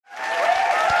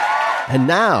And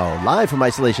now, live from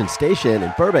Isolation Station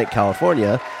in Burbank,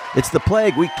 California, it's The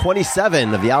Plague, week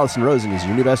 27 of the Allison Rosen is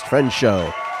Your New Best Friend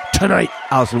show. Tonight,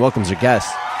 Allison welcomes her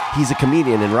guest. He's a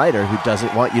comedian and writer who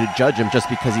doesn't want you to judge him just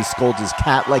because he scolds his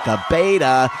cat like a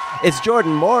beta. It's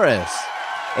Jordan Morris.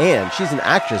 And she's an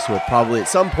actress who will probably at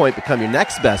some point become your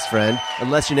next best friend,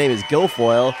 unless your name is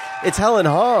Guilfoyle. It's Helen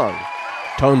Hong.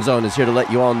 Tone Zone is here to let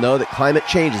you all know that climate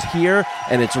change is here,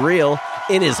 and it's real,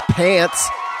 in his pants.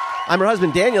 I'm her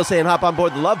husband Daniel saying hop on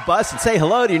board the love bus and say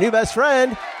hello to your new best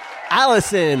friend,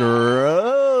 Allison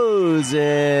Rosen.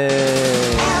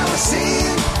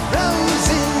 Allison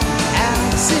Rosen.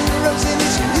 Allison Rosen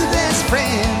is your new best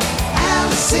friend.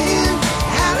 Allison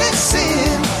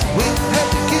with her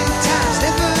good times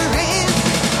never end.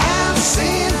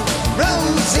 Allison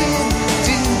Rosen,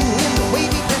 doing the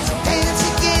wavy pencil dance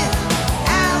again.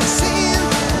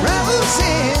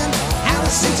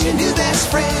 Allison's your new best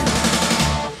friend.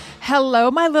 Hello,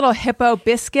 my little hippo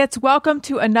biscuits. Welcome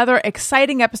to another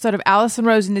exciting episode of Allison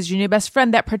Rosen is Your New Best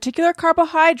Friend. That particular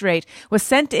carbohydrate was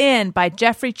sent in by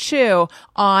Jeffrey Chu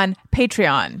on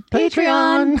Patreon.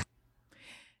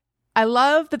 I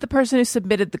love that the person who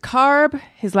submitted the carb,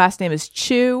 his last name is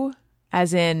Chu,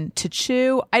 as in to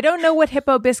chew. I don't know what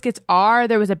hippo biscuits are.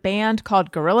 There was a band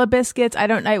called Gorilla Biscuits. I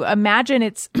imagine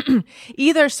it's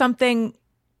either something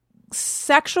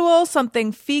sexual,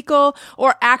 something fecal,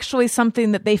 or actually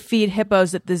something that they feed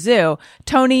hippos at the zoo.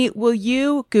 Tony, will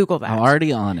you Google that? I'm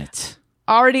already on it.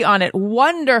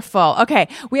 Wonderful. Okay.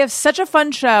 We have such a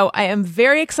fun show. I am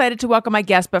very excited to welcome my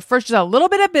guest, but first, just a little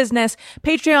bit of business.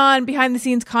 Patreon, behind the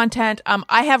scenes content.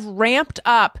 I have ramped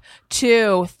up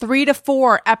to 3 to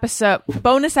 4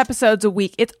 bonus episodes a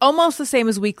week. It's almost the same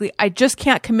as weekly. I just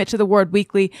can't commit to the word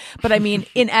weekly, but I mean,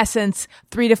 in essence,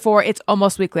 3 to 4, it's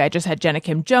almost weekly. I just had Jenna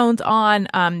Kim Jones on,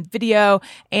 video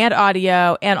and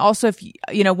audio. And also, if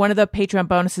one of the Patreon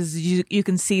bonuses, you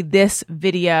can see this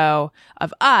video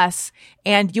of us.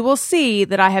 And you will see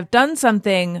that I have done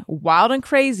something wild and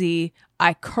crazy.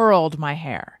 I curled my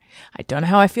hair. I don't know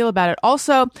how I feel about it.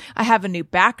 Also, I have a new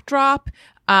backdrop.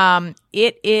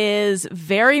 It is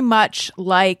very much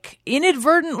like,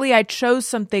 inadvertently, I chose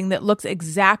something that looks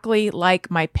exactly like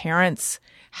my parents'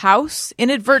 house.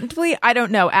 Inadvertently, I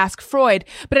don't know. Ask Freud.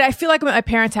 But I feel like I'm at my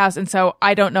parents' house, and so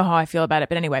I don't know how I feel about it.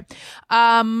 But anyway.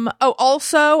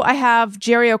 Also, I have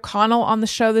Jerry O'Connell on the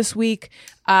show this week.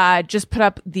 Just put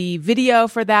up the video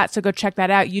for that, so go check that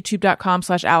out.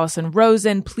 YouTube.com/Allison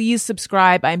Rosen. Please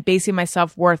subscribe. I'm basing my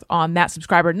self-worth on that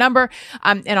subscriber number.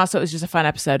 And also, it was just a fun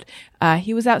episode.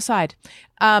 He was outside.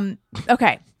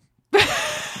 Okay.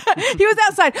 He was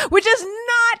outside, which is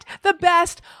not the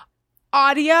best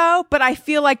audio, but I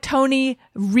feel like Tony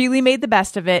really made the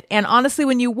best of it. And honestly,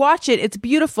 when you watch it, it's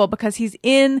beautiful because he's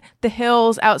in the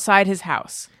hills outside his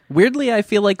house. Weirdly, I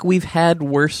feel like we've had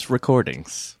worse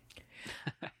recordings.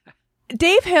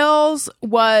 Dave Hill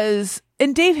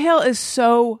is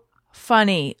so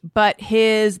funny, but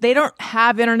they don't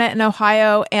have internet in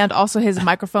Ohio, and also his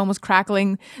microphone was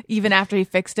crackling even after he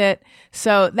fixed it.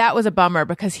 So that was a bummer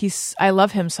because I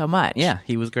love him so much. Yeah,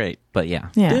 he was great, but yeah.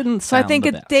 Didn't so I think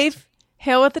it's best. Dave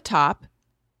Hill at the top,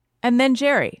 and then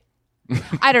Jerry.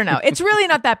 I don't know. It's really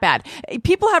not that bad.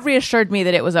 People have reassured me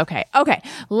that it was okay. Okay,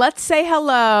 let's say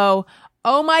hello.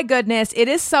 Oh my goodness, it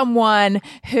is someone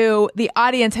who the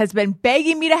audience has been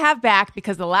begging me to have back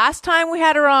because the last time we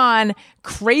had her on,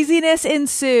 craziness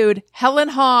ensued. Helen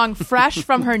Hong, fresh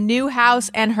from her new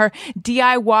house and her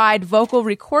DIY vocal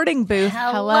recording booth.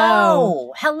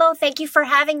 Hello. Thank you for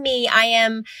having me. I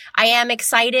am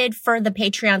excited for the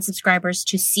Patreon subscribers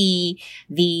to see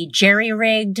the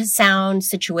jerry-rigged sound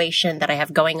situation that I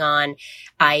have going on.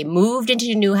 I moved into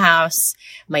a new house.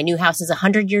 My new house is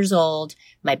 100 years old.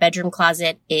 My bedroom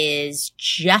closet is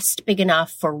just big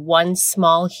enough for one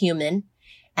small human,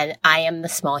 and I am the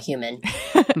small human.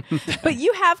 But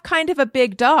you have kind of a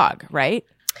big dog, right?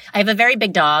 I have a very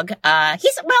big dog.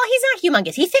 He's not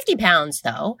humongous. He's 50 pounds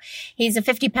though. He's a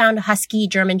 50-pound husky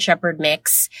German Shepherd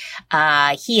mix.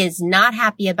 He is not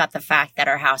happy about the fact that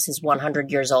our house is 100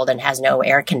 years old and has no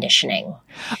air conditioning.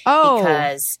 Oh.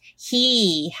 Because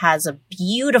he has a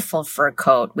beautiful fur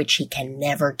coat, which he can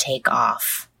never take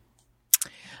off.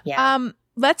 Yeah.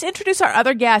 Let's introduce our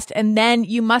other guest, and then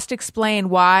you must explain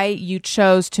why you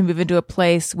chose to move into a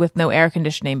place with no air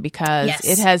conditioning, because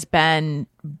It has been,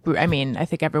 I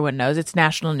think everyone knows it's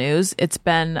national news. It's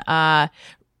been,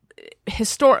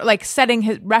 like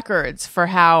setting records for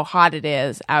how hot it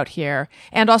is out here,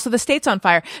 and also the state's on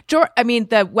fire.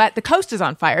 The coast is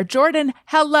on fire. Jordan,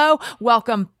 hello,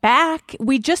 welcome back.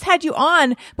 We just had you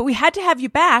on, but we had to have you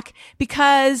back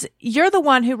because you're the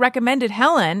one who recommended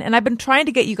Helen, and I've been trying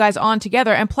to get you guys on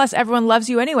together, and plus everyone loves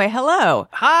you anyway. Hello.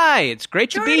 Hi, it's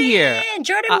great to be here.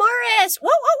 Jordan Morris.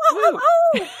 Whoa, whoa, whoa, whoa,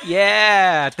 whoa.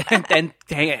 Yeah, and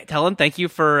Helen, thank you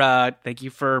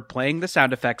for playing the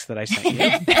sound effects that I sent you.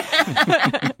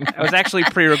 That was actually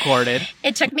pre-recorded.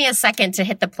 It took me a second to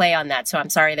hit the play on that, so I'm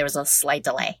sorry there was a slight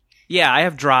delay. Yeah, I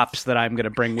have drops that I'm going to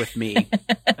bring with me.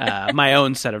 My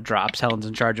own set of drops. Helen's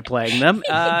in charge of playing them.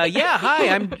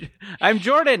 Hi, I'm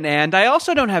Jordan, and I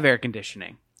also don't have air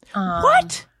conditioning.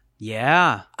 What?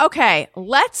 Yeah. Okay,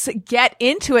 let's get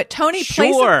into it. Tony,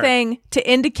 play something to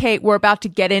indicate we're about to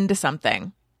get into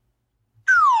something.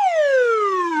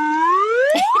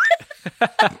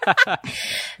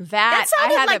 That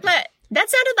sounded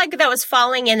like that was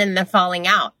falling in and then falling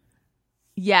out.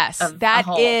 Yes, that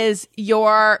is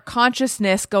your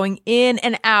consciousness going in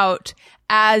and out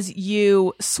as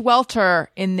you swelter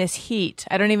in this heat.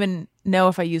 I don't even know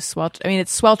if I use swelter. I mean,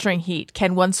 it's sweltering heat.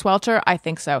 Can one swelter? I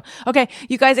think so. Okay,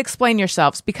 you guys explain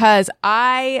yourselves, because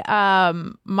my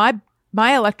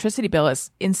electricity bill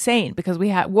is insane because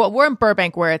we're in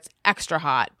Burbank where it's extra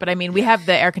hot, but I mean, we have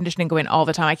the air conditioning going all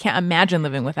the time. I can't imagine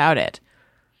living without it.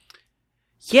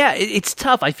 Yeah, it's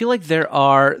tough. I feel like there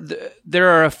are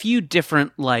a few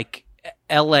different like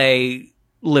LA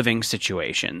living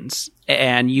situations,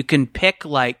 and you can pick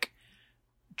like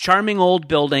charming old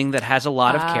building that has a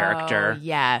lot of character.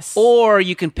 Yes. Or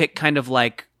you can pick kind of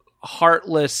like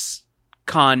heartless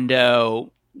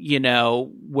condo,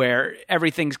 where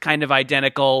everything's kind of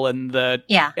identical and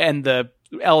the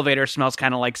elevator smells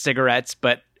kind of like cigarettes,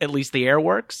 but at least the air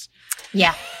works.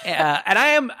 Yeah.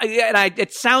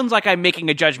 It sounds like I'm making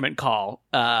a judgment call.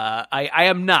 I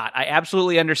am not. I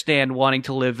absolutely understand wanting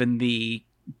to live in the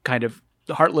kind of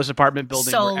heartless apartment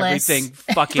building Soulless. where everything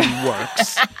fucking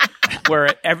works.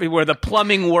 where the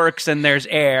plumbing works and there's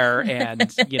air and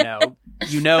but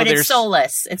there's it's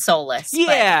soulless. It's soulless.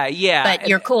 Yeah. But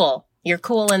you're cool. You're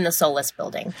cool in the soulless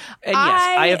building. And yes,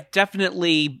 I have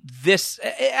definitely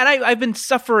I've been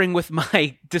suffering with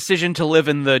my decision to live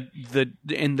in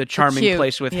the charming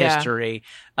place with history.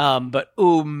 But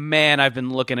oh man, I've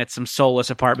been looking at some soulless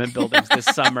apartment buildings this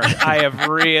summer. I have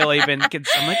really been.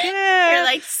 I'm like, yeah. You're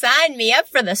like, sign me up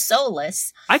for the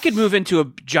soulless. I could move into a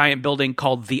giant building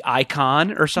called the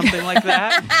Icon or something like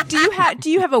that. Do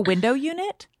you have a window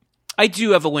unit? I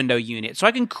do have a window unit, so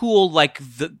I can cool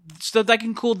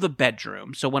the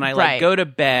bedroom. So when I go to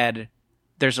bed,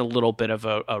 there's a little bit of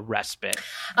a respite.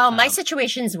 Oh, my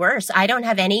situation's worse. I don't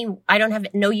have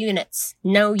no units.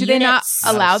 No units. Do they not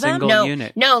allow them? No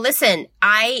unit. No, listen,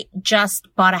 I just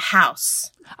bought a house.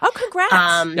 Oh,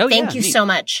 congrats. Thank you so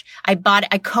much. I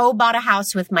co-bought a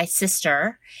house with my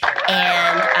sister,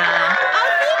 and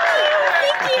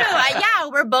thank you. Yeah,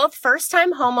 we're both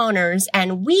first-time homeowners,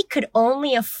 and we could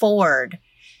only afford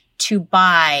to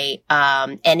buy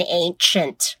an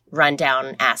ancient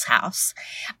rundown ass house,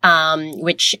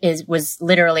 which was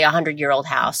literally 100-year-old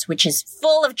house, which is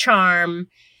full of charm,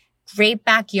 great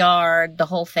backyard, the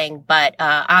whole thing. But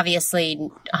obviously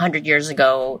 100 years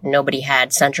ago, nobody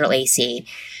had central AC.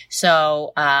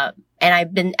 So and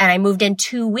I moved in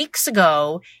 2 weeks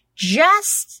ago,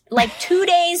 just like 2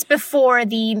 days before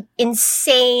the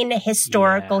insane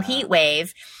historical heat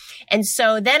wave. And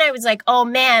so then I was like, oh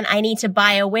man, I need to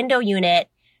buy a window unit.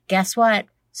 Guess what?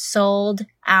 Sold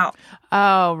out.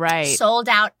 Oh, right. Sold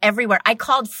out everywhere. I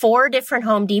called 4 different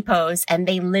Home Depots and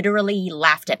they literally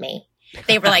laughed at me.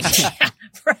 They were like,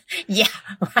 yeah,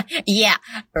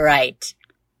 right.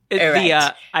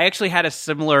 I actually had a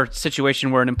similar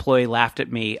situation where an employee laughed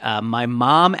at me. My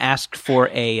mom asked for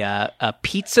a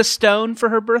pizza stone for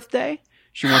her birthday.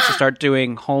 She wants to start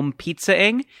doing home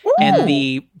pizzaing. Ooh. And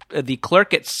the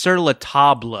clerk at Sur La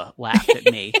Table laughed at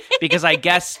me because I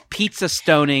guess pizza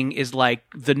stoning is like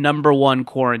the number one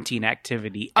quarantine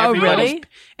activity. Really?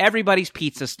 Everybody's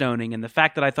pizza stoning, and the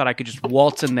fact that I thought I could just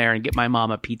waltz in there and get my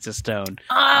mom a pizza stone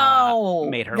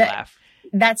made her laugh.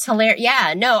 That's hilarious.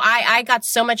 Yeah, no, I got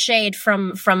so much shade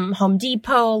from Home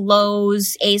Depot,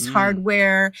 Lowe's, Ace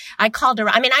Hardware. I called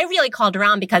around. I mean, I really called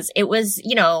around because it was,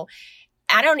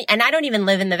 I don't even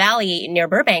live in the valley near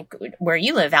Burbank where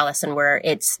you live, Allison, where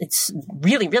it's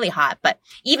really, really hot. But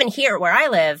even here where I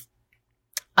live,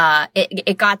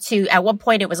 it got to, at one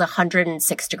point it was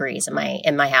 106 degrees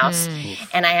in my house.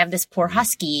 And I have this poor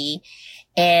husky.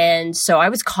 And so I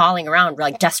was calling around,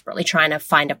 like desperately trying to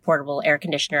find a portable air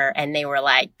conditioner. And they were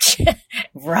like,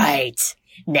 right,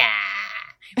 nah.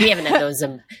 We haven't had those.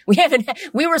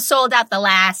 We were sold out the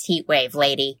last heat wave,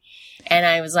 lady. And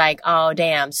I was like, oh,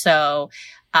 damn. So,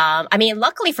 I mean,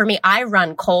 luckily for me, I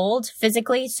run cold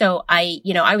physically. So I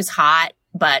was hot,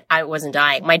 but I wasn't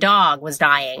dying. My dog was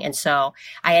dying. And so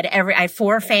I had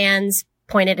 4 fans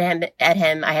pointed at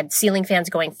him. I had ceiling fans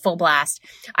going full blast.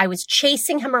 I was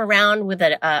chasing him around with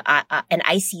an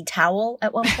icy towel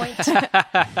at one point.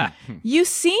 You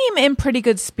seem in pretty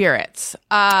good spirits.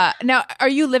 Now, are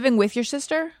you living with your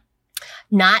sister?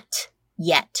 Not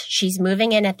yet. She's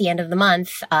moving in at the end of the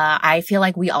month. I feel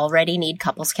like we already need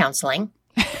couples counseling.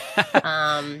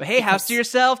 Hey, house to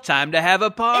yourself. Time to have a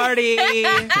party.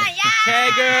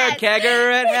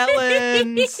 Kegger at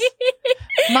Helen's.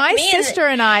 My sister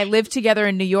and I lived together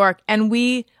in New York, and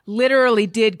we literally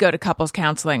did go to couples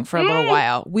counseling for a little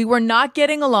while. We were not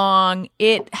getting along.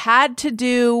 It had to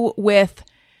do with,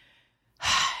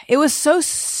 it was so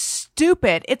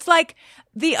stupid. It's like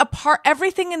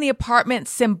everything in the apartment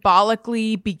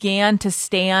symbolically began to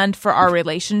stand for our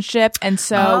relationship. And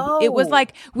so it was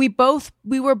like we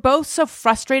were both so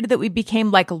frustrated that we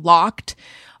became like locked.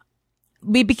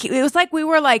 It was like we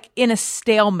were like in a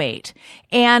stalemate,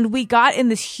 and we got in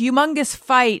this humongous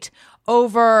fight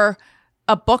over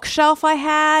a bookshelf I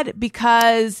had,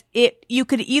 because you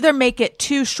could either make it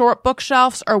 2 short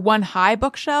bookshelves or 1 high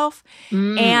bookshelf.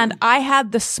 And I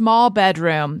had the small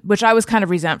bedroom, which I was kind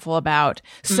of resentful about.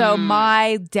 So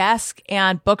my desk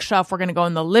and bookshelf were going to go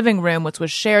in the living room, which was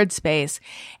shared space.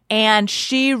 And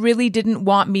she really didn't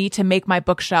want me to make my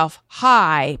bookshelf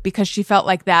high because she felt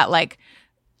like that, like,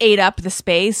 ate up the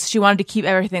space. She wanted to keep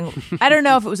everything. I don't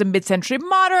know if it was a mid-century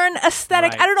modern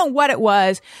aesthetic. Right. I don't know what it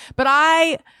was,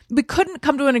 but we couldn't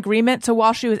come to an agreement. So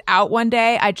while she was out one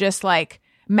day, I just like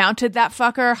mounted that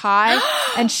fucker high,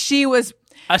 and she was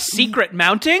A secret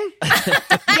mounting?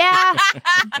 yeah,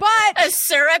 but A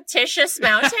surreptitious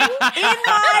mounting? in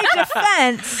my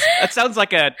defense, That sounds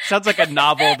like a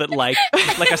novel that like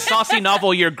a saucy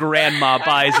novel your grandma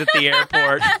buys at the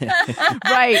airport.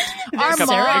 right?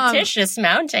 Surreptitious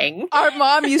mounting. Our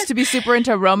mom used to be super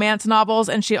into romance novels,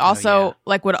 and she also yeah.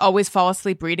 like would always fall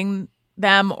asleep reading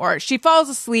them, or she falls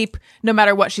asleep no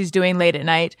matter what she's doing late at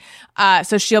night.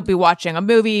 So she'll be watching a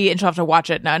movie and she'll have to watch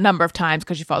it a number of times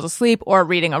because she falls asleep, or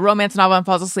reading a romance novel and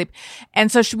falls asleep.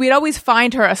 And so we'd always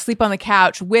find her asleep on the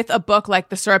couch with a book like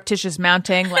The Surreptitious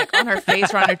Mounting, like on her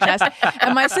face or on her chest.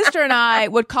 And my sister and I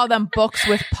would call them books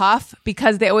with puff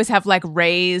because they always have like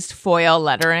raised foil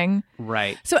lettering.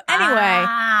 Right. So anyway,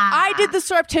 I did the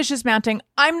surreptitious mounting.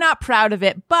 I'm not proud of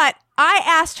it, but I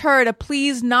asked her to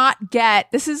please not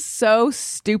get, this is so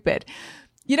stupid.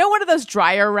 You know, one of those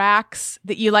dryer racks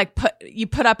that you like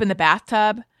put up in the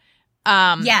bathtub?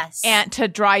 Yes. And to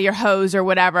dry your hose or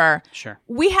whatever. Sure.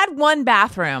 We had one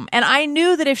bathroom, and I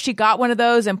knew that if she got one of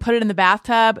those and put it in the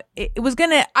bathtub, I was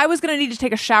going to need to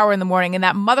take a shower in the morning, and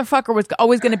that motherfucker was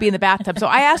always going to be in the bathtub. So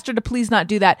I asked her to please not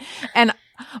do that. And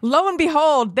lo and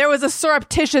behold, there was a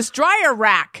surreptitious dryer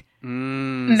rack.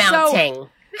 Mounting.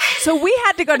 So we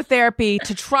had to go to therapy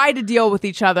to try to deal with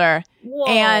each other. Whoa.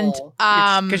 And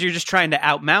Because you're just trying to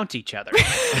outmount each other.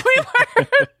 we were.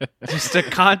 Just a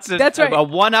constant, That's right. a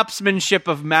one-upsmanship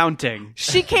of mounting.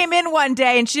 She came in one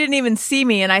day and she didn't even see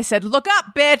me, and I said, "Look up,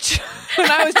 bitch!" And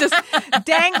I was just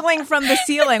dangling from the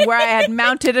ceiling where I had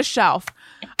mounted a shelf.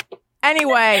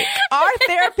 Anyway, our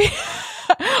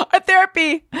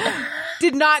therapy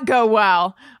did not go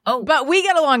well. Oh. But we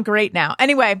get along great now.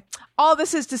 Anyway, all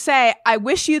this is to say, I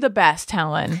wish you the best,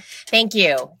 Helen. Thank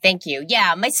you. Thank you.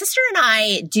 Yeah, my sister and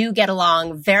I do get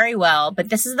along very well, but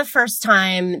this is the first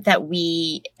time that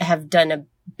we have done a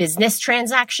business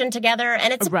transaction together,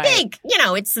 and it's Right. big. You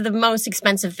know, it's the most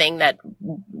expensive thing that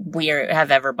we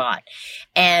have ever bought.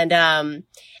 And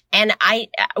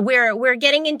we're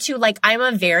getting into, like, I'm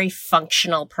a very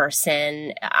functional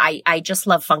person. I just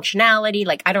love functionality.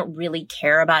 Like, I don't really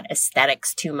care about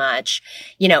aesthetics too much,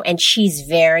 you know, and she's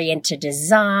very into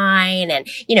design, and,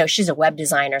 you know, she's a web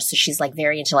designer. So she's like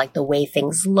very into like the way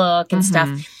things look and stuff.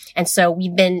 And so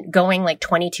we've been going like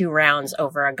 22 rounds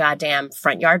over a goddamn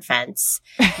front yard fence.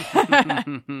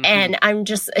 And I'm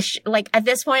just like, at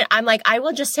this point, I'm like, I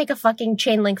will just take a fucking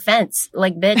chain link fence.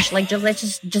 Like, bitch, like,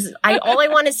 all I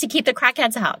want is to keep the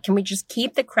crackheads out. Can we just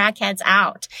keep the crackheads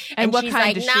out? And what she's kind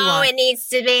like, does she no, want? it needs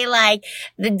to be like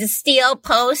the steel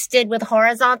posted with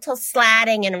horizontal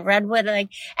slatting and redwood. Like,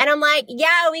 and I'm like,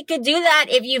 yeah, we could do that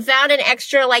if you found an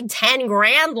extra like 10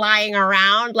 grand lying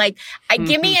around. Like,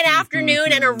 give me an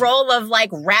afternoon and a roll of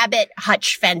like rabbit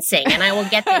hutch fencing, and I will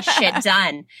get this shit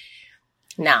done.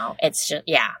 No, it's just,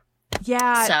 yeah.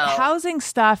 Yeah, So- housing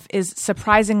stuff is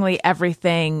surprisingly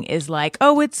everything is like,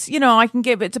 oh, it's, I can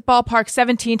give it's a ballpark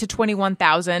 17 to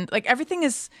 21,000. Like everything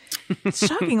is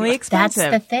shockingly That's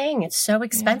expensive. the thing. It's so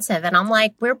expensive. And I'm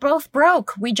like, we're both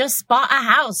broke. We just bought a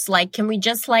house. Like, can we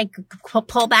just like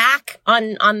pull back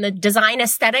on the design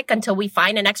aesthetic until we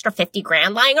find an extra 50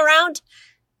 grand lying around?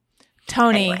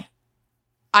 Tony, Anyway.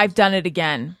 I've done it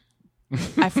again.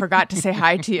 I forgot to say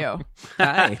hi to you.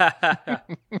 Hi.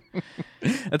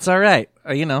 It's all right.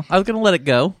 I was gonna let it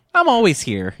go. I'm always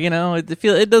here.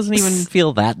 It doesn't even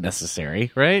feel that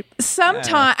necessary, right?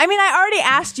 Sometime, I already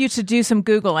asked you to do some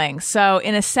Googling. So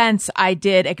in a sense, I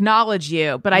did acknowledge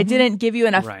you, but I didn't give you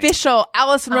an official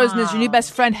Allison Rosen is your new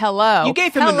best friend. Hello. You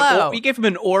gave him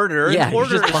an order. Yeah, An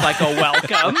order is like a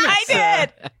welcome. I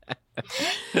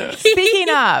did. Speaking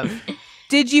of,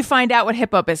 did you find out what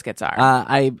Hippo biscuits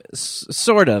are?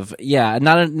 Sort of, yeah.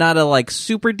 Not a like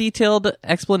super detailed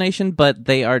explanation, but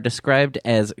they are described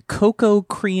as cocoa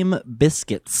cream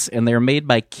biscuits, and they're made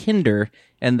by Kinder,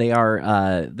 and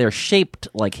they're shaped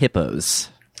like hippos.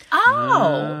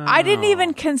 Oh. I didn't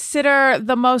even consider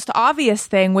the most obvious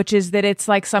thing, which is that it's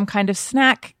like some kind of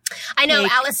snack. I know,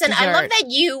 Cake, Allison, I love dessert. that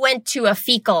you went to a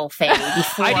fecal thing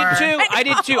before. I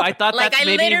did too. I thought Like, that's I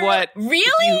maybe literally- what.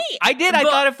 Really? I did. I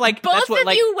thought if like Both that's what of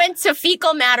like. you went to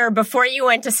fecal matter before you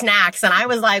went to snacks, and I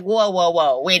was like,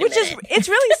 whoa, wait a Which is, minute. it's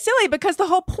really silly because the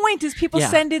whole point is people Yeah.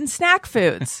 send in snack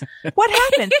foods. What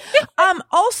happened?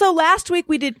 Also, last week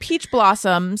we did peach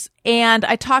blossoms, and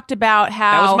I talked about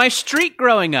how That was my street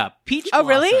growing up. Peach. Oh,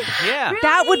 really? Blossom. Yeah.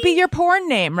 that would be your porn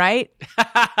name, right?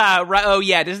 Right. Oh,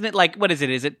 yeah. Isn't it like what is it?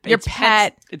 Is it Your it's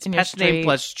pet It's and your pet name street.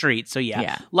 plus street. So yeah.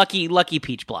 Yeah. Lucky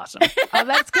Peach Blossom. Oh,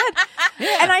 that's good.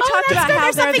 And I talked about That's good. how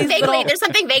There's there are something these little. there's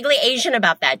something vaguely Asian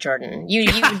about that, Jordan. You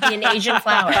would be an Asian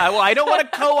flower. Well, I don't want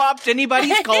to co-opt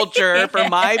anybody's culture for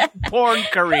my porn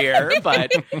career,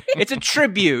 but it's a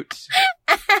tribute.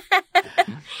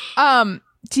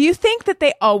 Do you think that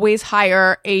they always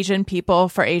hire Asian people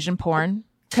for Asian porn?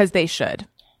 Because they should.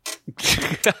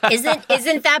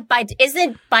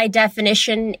 Isn't by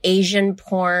definition Asian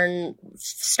porn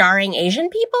starring Asian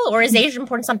people, or is Asian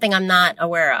porn something I'm not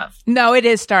aware of? No, it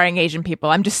is starring Asian people.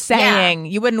 I'm just saying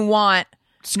you wouldn't want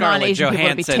Scarlett non-Asian people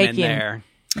to be Johansson taking in there.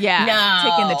 No.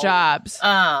 taking the jobs.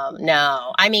 Oh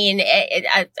no! I mean,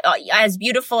 as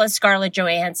beautiful as Scarlett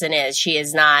Johansson is, she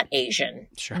is not Asian.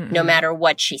 Sure. No matter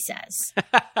what she says.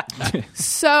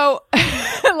 So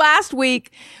last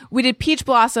week we did peach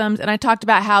blossoms, and I talked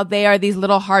about how they are these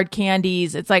little hard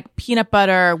candies. It's like peanut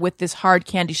butter with this hard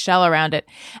candy shell around it.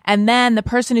 And then the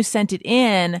person who sent it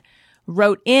in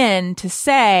wrote in to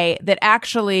say that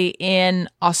actually in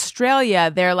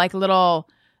Australia, they're like little,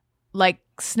 like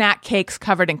snack cakes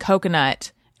covered in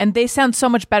coconut. And they sound so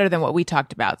much better than what we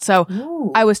talked about.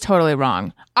 So I was totally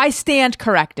wrong. I stand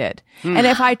corrected. And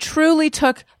if I truly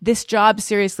took this job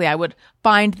seriously, I would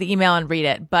find the email and read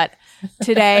it. But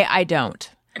today I don't.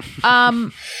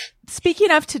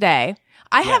 Speaking of today,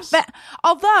 I have been,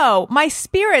 although my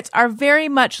spirits are very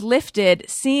much lifted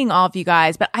seeing all of you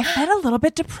guys, but I've been a little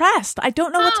bit depressed. I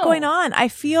don't know what's going on. I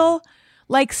feel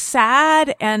like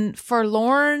sad and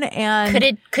forlorn, and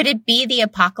Could it be the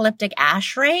apocalyptic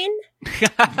ash rain?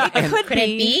 it Could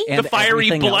it be? And The fiery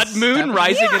everything blood else. moon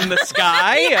rising in the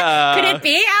sky. Could it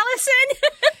be, Allison?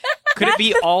 Could it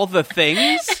be all the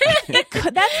things? that's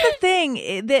the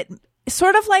thing that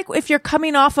sort of like if you're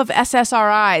coming off of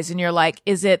SSRIs and you're like,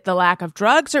 is it the lack of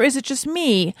drugs or is it just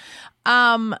me?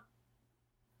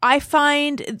 I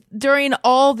find during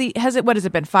all the, what has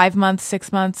it been? 5 months,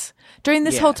 6 months? During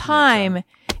this whole time,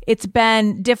 it's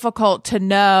been difficult to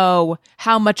know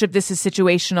how much of this is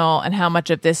situational and how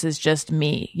much of this is just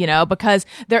me, because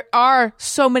there are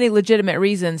so many legitimate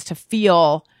reasons to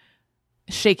feel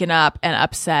shaken up and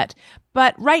upset.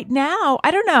 But right now, I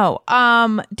don't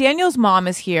know. Daniel's mom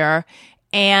is here,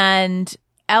 and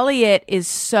Elliot is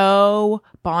so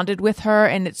bonded with her,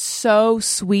 and it's so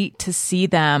sweet to see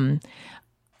them.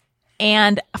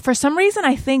 And for some reason,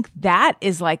 I think that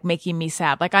is like making me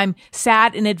sad. Like I'm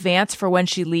sad in advance for when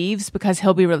she leaves because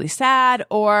he'll be really sad.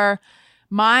 Or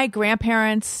my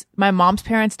mom's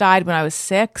parents died when I was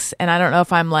 6. And I don't know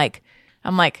if I'm like,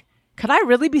 could I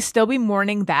really still be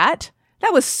mourning that?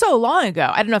 That was so long ago.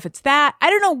 I don't know if it's that.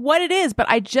 I don't know what it is, but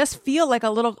I just feel like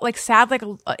a little, like sad, like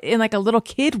in like a little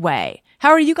kid way. How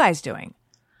are you guys doing?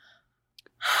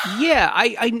 Yeah,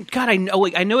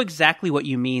 I know exactly what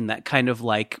you mean. That kind of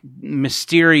like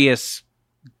mysterious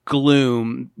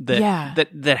gloom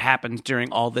that happens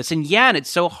during all this, and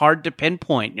it's so hard to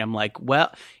pinpoint. I'm like,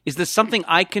 well, is this something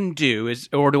I can do?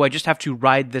 Or do I just have to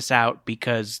ride this out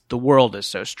because the world is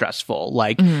so stressful?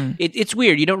 Like, it's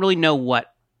weird. You don't really know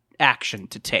what action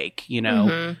to take,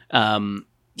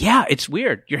 Yeah, it's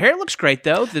weird. Your hair looks great,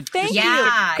 though. Thank Yeah, you.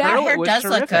 your curl hair was does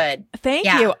look terrific. good. Thank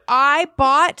Yeah. you. I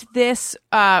bought this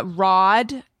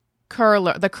rod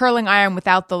curler, the curling iron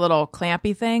without the little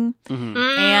clampy thing,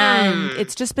 and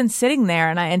it's just been sitting there.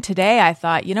 And today I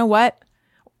thought, you know what?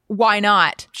 Why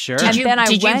not? Sure. And then I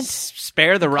did you went.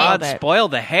 Spare the rod, it. spoil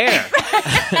the hair.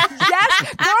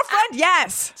 Yes, girlfriend.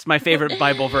 Yes. It's my favorite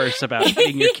Bible verse about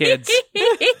feeding your kids.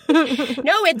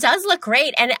 No, it does look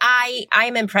great. And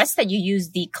I'm impressed that you use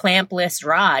the clampless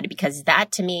rod, because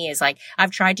that to me is like,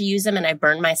 I've tried to use them and I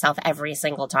burn myself every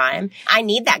single time. I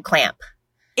need that clamp.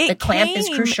 The clamp is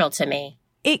crucial to me.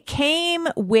 It came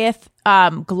with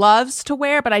gloves to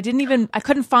wear, but I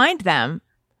couldn't find them.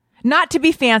 Not to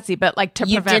be fancy, but like to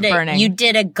prevent burning. You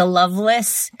did a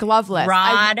gloveless rod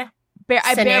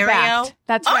I scenario. barebacked.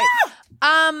 That's right.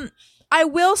 I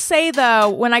will say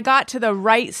though, when I got to the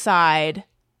right side,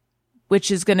 which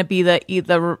is going to be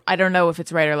either I don't know if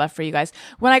it's right or left for you guys.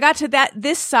 When I got to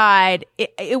this side,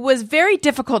 it was very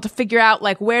difficult to figure out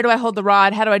like, where do I hold the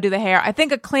rod? How do I do the hair? I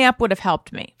think a clamp would have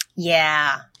helped me.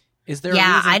 Yeah. Is there a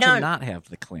reason to not have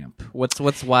the clamp?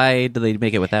 Why do they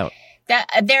make it without?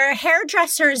 There are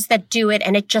hairdressers that do it,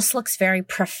 and it just looks very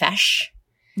profesh.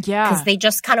 Yeah. Because they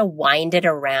just kind of wind it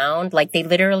around. Like they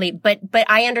literally, but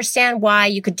I understand why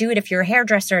you could do it if you're a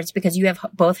hairdresser. It's because you have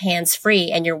both hands free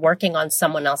and you're working on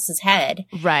someone else's head.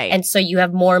 Right. And so you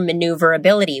have more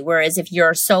maneuverability. Whereas if you're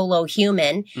a solo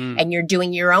human and you're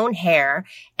doing your own hair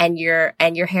and your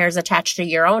hair is attached to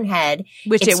your own head.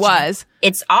 Which it was.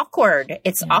 It's awkward.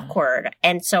 It's awkward.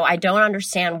 And so I don't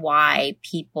understand why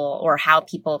people or how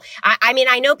people, I mean,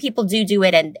 I know people do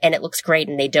it and it looks great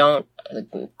and they don't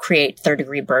create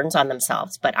third-degree burns on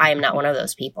themselves, but I am not one of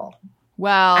those people.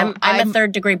 Well, I'm a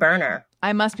third-degree burner.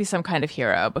 I must be some kind of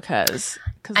hero because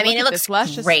I mean, it looks this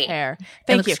luscious great. hair. It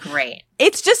Thank you. looks great.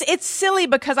 It's silly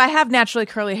because I have naturally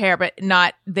curly hair, but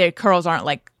the curls aren't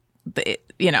like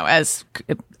as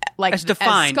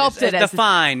defined, as sculpted as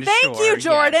defined. Thank sure, you,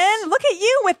 Jordan. yes. Look at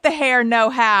you with the hair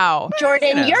know-how.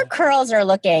 Jordan, your curls are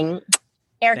looking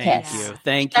air kiss.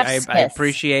 Thank you. I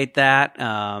appreciate that.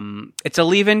 It's a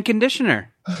leave-in conditioner.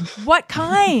 What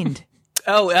kind?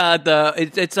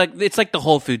 It's like the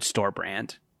Whole Foods store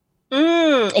brand.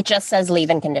 It just says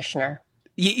leave-in conditioner.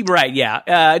 Right, yeah.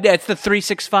 It's the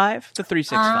 365. The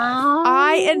 365.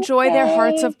 I enjoy their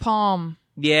Hearts of Palm.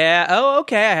 Yeah. Oh,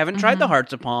 okay. I haven't tried the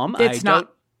Hearts of Palm. I don't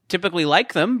typically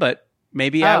like them, but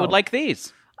maybe I would like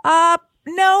these.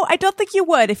 No, I don't think you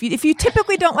would. If you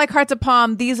typically don't like Hearts of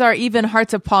Palm, these are even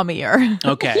Hearts of Palmier.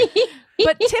 Okay.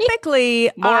 But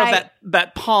typically, more of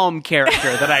that palm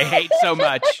character that I hate so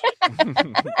much.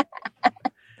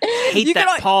 Hate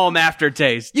that palm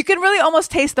aftertaste. You can really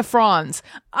almost taste the fronds.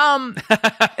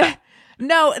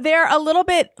 No, they're a little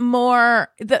bit more.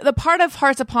 The part of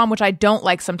Hearts of Palm which I don't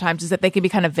like sometimes is that they can be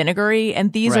kind of vinegary,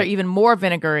 and these are even more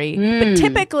vinegary. But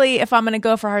typically, if I'm going to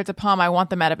go for Hearts of Palm, I want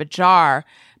them out of a jar.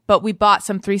 But we bought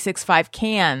some 365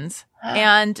 cans,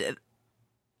 and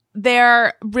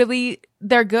they're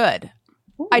good.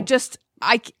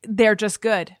 They're just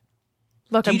good.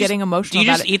 Look, I'm getting emotional. Do you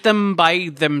about just it. eat them by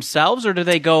themselves, or do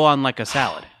they go on like a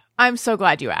salad? I'm so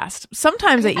glad you asked.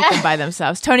 Sometimes I eat them by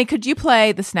themselves. Tony, could you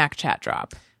play the snack chat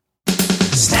drop?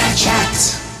 Snack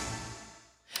chat.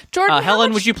 Jordan,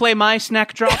 Helen, would you play my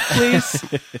snack drop, please?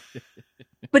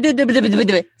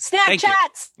 Snack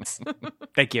chats.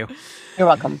 Thank you. You're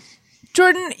welcome.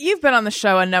 Jordan, you've been on the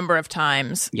show a number of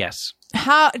times. Yes.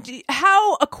 How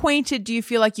acquainted do you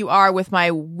feel like you are with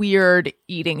my weird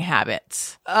eating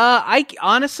habits? I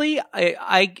honestly,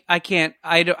 I can't.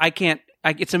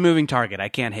 It's a moving target. I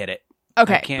can't hit it.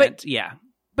 Okay, I can't.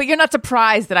 But you're not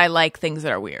surprised that I like things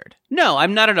that are weird. No,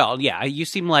 I'm not at all. Yeah, you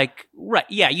seem like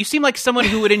Yeah, you seem like someone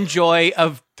who would enjoy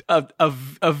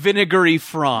a vinegary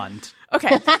frond.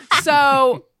 Okay,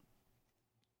 so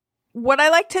what I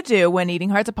like to do when eating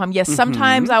Hearts of Palm, yes,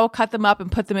 sometimes I will cut them up and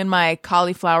put them in my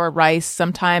cauliflower rice.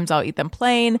 Sometimes I'll eat them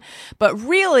plain. But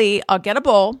really, I'll get a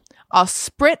bowl. I'll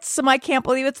spritz some, I can't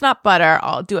believe it's not butter.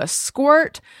 I'll do a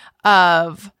squirt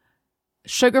of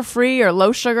sugar-free or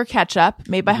low-sugar ketchup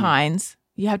made by Heinz.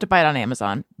 You have to buy it on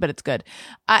Amazon, but it's good.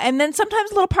 And then sometimes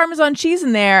a little Parmesan cheese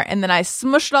in there, and then I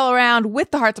smush it all around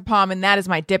with the Hearts of Palm, and that is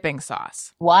my dipping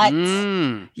sauce. What?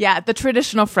 Yeah, the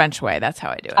traditional French way. That's how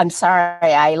I do it. I'm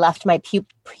sorry. I left my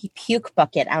puke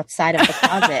bucket outside of the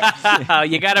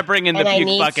closet. You got to bring in the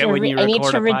puke bucket when you record a podcast. I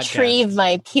need to retrieve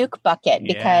my puke bucket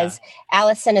because,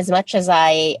 Allison, as much as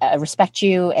I respect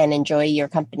you and enjoy your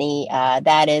company,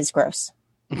 that is gross.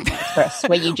 It's gross.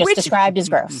 What you just described is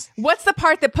gross. What's the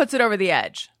part that puts it over the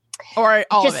edge? or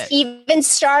all of Just it? even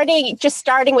starting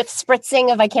with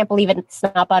spritzing of I can't believe it's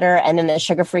not butter, and then the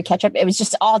sugar-free ketchup. It was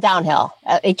just all downhill.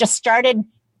 It just started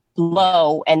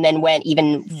low and then went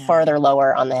even further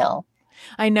lower on the hill.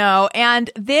 I know. And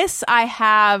this I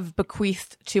have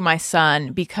bequeathed to my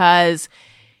son because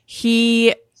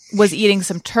he was eating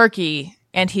some turkey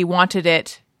and he wanted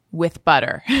it with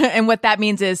butter. And what that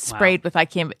means is sprayed with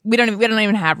we don't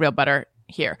even have real butter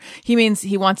here. He means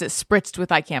he wants it spritzed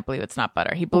with I can't believe it's not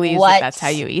butter. He believes that that's how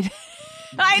you eat.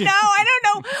 I know. I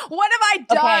don't know. What have I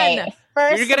done? Okay.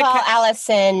 First of all,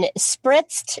 Allison,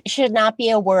 spritzed should not be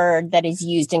a word that is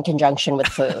used in conjunction with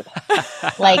food.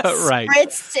 Like Right.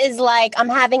 spritzed is like I'm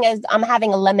having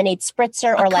a lemonade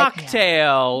spritzer or like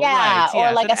cocktail. yeah, right.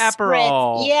 or like an a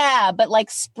Aperol. spritz. Yeah, but like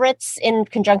spritz in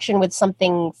conjunction with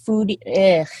something food.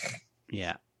 Ugh.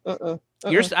 Yeah. Mm-mm. I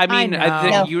mean, I I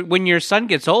know. think when your son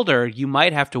gets older, you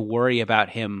might have to worry about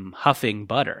him huffing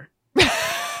butter.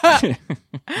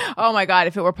 Oh my God,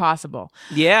 if it were possible.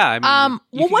 Yeah. I mean,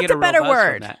 you could what's get a better real buzz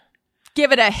from word? that.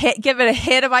 Give it a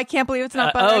hit of I can't believe it's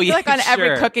not butter. I feel like on every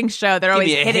sure. cooking show they're Give always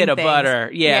me a hitting hit of things.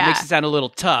 butter. Yeah, it makes it sound a little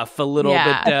tough, a little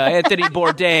Yeah. bit Anthony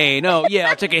Bourdain. Oh, yeah,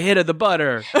 I'll take a hit of the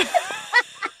butter.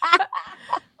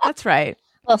 That's right.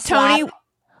 Little Tony, slap.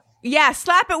 yeah,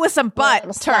 slap it with some butt.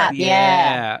 Little slap. Turn.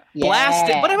 Yeah. Blast it.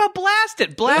 Yeah. What about blast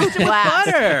it? Blast it with Blast.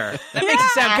 butter. That makes it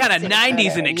sound kind of Blast it with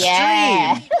 90s and butter. extreme.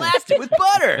 Yeah. Blast it with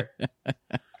butter.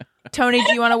 Tony,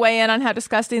 do you want to weigh in on how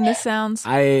disgusting this sounds?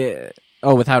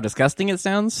 With how disgusting it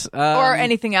sounds, Or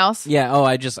anything else? Yeah.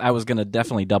 I was gonna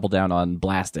definitely double down on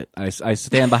blast it. I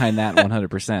stand behind that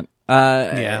 100%.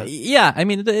 Yeah. Yeah. I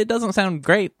mean, it doesn't sound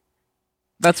great.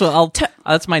 That's what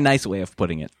that's my nice way of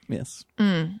putting it. Yes.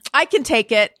 I can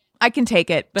take it. But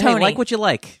But Tony, hey, like what you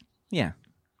like. Yeah.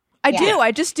 I do.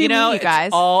 I just do You know, me, you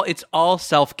guys. it's all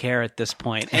self-care at this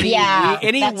point. Any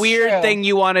that's weird true. thing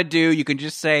you want to do, you can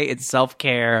just say it's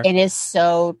self-care. It is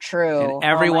so true. And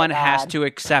everyone Oh my has God. to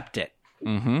accept it.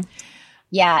 Mm-hmm.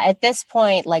 Yeah, at this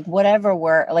point,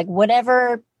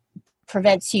 whatever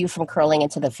prevents you from curling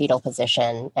into the fetal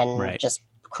position and Right. just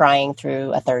crying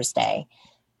through a Thursday.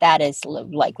 That is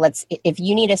like, if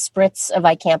you need a spritz of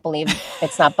I can't believe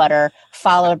it's not butter,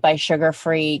 followed by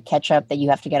sugar-free ketchup that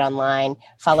you have to get online,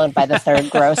 followed by the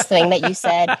third gross thing that you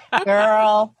said,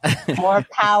 girl, more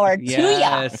power to ya.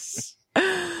 Yes.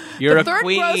 You're The a third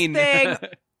gross queen. thing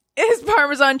is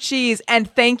Parmesan cheese, and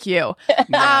thank you.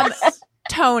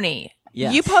 Tony,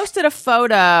 Yes. you posted a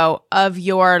photo of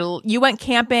you went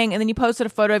camping and then you posted a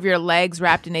photo of your legs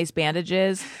wrapped in ace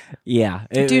bandages. Yeah.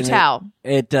 Do tell.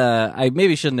 I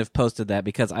maybe shouldn't have posted that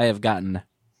because I have gotten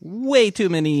way too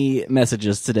many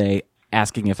messages today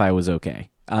asking if I was okay.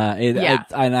 Yeah.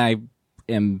 And I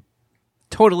am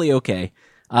totally okay.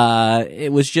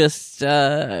 It was just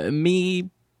me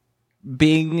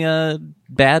being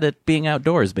bad at being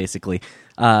outdoors, basically.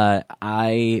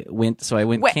 I went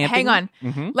Wait, camping. hang on.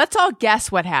 Let's all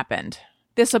guess what happened.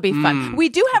 This will be fun. We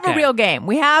do have a okay. real game.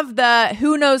 We have the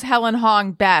Who Knows Helen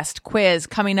Hong Best quiz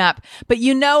coming up, but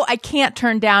I can't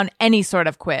turn down any sort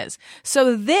of quiz.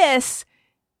 So this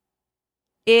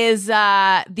is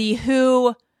the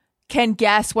Who Can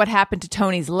Guess What Happened to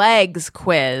Tony's Legs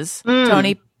quiz.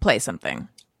 Tony, play something.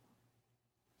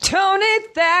 Tony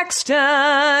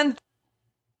Thaxton.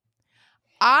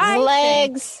 I think-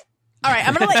 Legs. all right,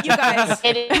 I'm going to let you guys.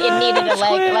 It needed a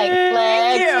legs.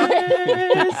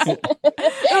 Let's do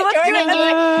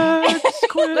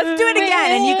it. Let's do it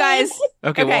again, and you guys.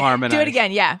 Okay, we'll harmonize. Do it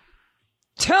again. Yeah.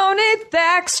 Tony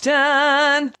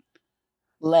Thaxton.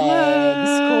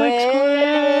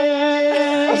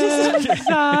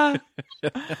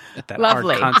 That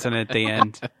Lovely. hard consonant at the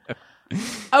end.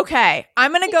 Okay,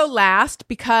 I'm going to go last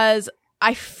because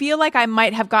I feel like I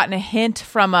might have gotten a hint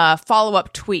from a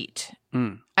follow-up tweet.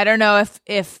 I don't know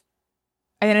if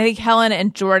I think Helen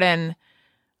and Jordan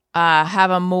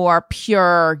have a more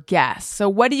pure guess. So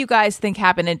what do you guys think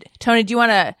happened? And Tony, do you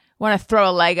want to throw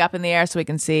a leg up in the air so we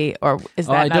can see, or is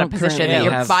that not a position that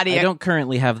your body? I don't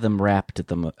currently have them wrapped at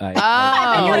the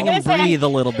I'm letting them breathe a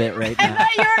little bit right I now.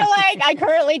 thought you were like, I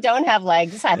currently don't have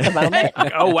legs at the moment.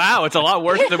 Oh, wow. It's a lot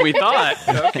worse than we thought.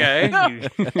 Okay.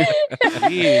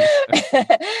 Jeez.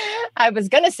 I was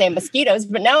going to say mosquitoes,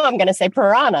 but now I'm going to say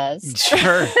piranhas.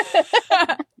 Sure.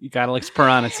 You got to, it's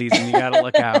piranha season. You got to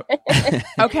look out.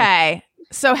 Okay,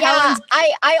 so Yeah, Helen's.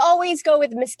 I always go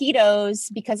with mosquitoes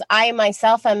because I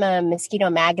myself am a mosquito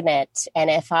magnet. And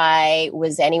if I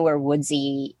was anywhere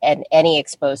woodsy and any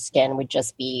exposed skin would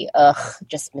just be,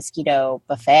 just mosquito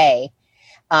buffet.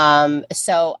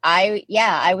 So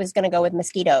I was going to go with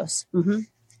mosquitoes. Mm-hmm.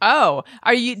 Oh,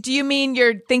 do you mean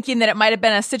you're thinking that it might have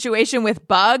been a situation with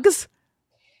bugs?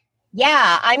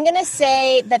 Yeah, I'm going to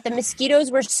say that the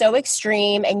mosquitoes were so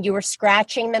extreme and you were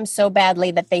scratching them so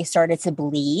badly that they started to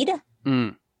bleed.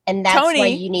 Mm. And that's Tony. why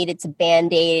you needed to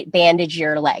bandage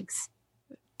your legs.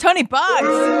 Tony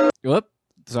Bugs. Whoop.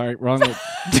 Sorry, wrong.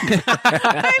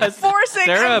 I'm forcing.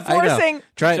 Sarah, I'm forcing.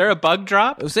 Try Is there a bug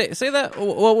drop? say that.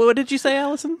 What did you say,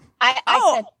 Allison?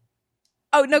 I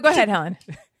Oh no, go ahead, Helen.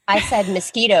 said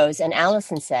mosquitoes, and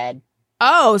Allison said,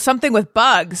 Oh, something with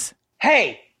bugs.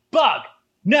 Hey, bug,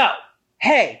 no.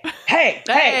 Hey,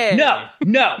 Hey.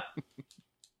 no.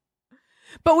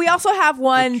 But we also have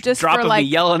one just Drop for of like me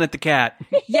yelling at the cat.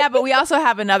 yeah. But we also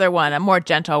have another one, a more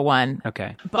gentle one.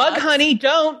 Okay. Bug honey,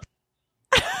 don't.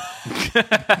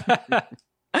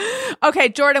 Okay,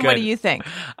 Jordan, what Good. do you think?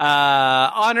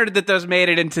 Honored that those made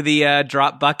it into the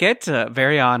drop bucket.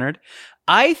 Very honored.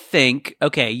 I think,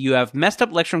 okay, you have messed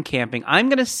up legs from camping. I'm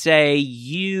gonna say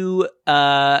you.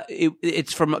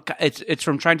 It's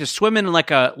from trying to swim in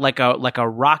like a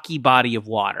rocky body of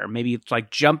water. Maybe it's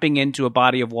like jumping into a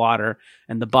body of water,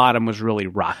 and the bottom was really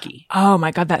rocky. Oh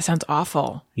my god, that sounds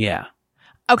awful. Yeah.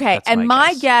 Okay, That's and my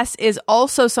my guess is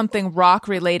also something rock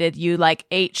related. You like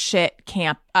ate shit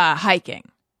camp hiking.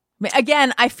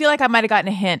 Again, I feel like I might have gotten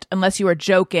a hint unless you were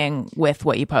joking with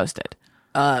what you posted.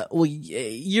 Well,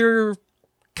 you're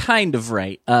kind of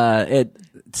right.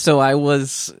 So I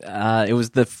was. It was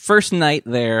the first night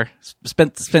there.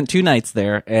 Spent 2 nights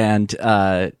there, and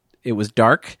it was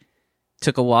dark.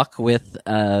 Took a walk with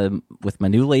my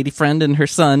new lady friend and her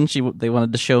son. They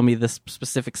wanted to show me this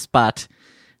specific spot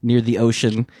near the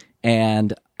ocean,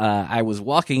 and I was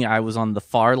walking. I was on the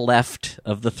far left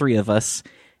of the three of us.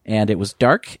 And it was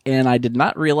dark, and I did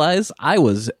not realize I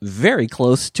was very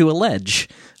close to a ledge,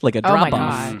 like a Oh my drop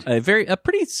off, God. a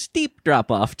pretty steep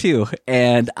drop off too.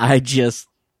 And I just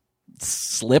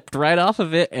slipped right off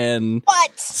of it and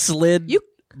 "What? slid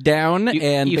down.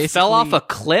 And you basically, fell off a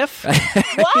cliff.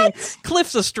 What?"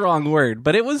 cliff's a strong word,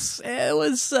 but it was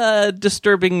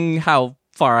disturbing how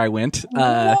far I went. You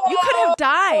could have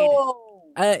died.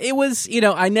 It was,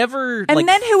 I never And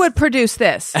then who would produce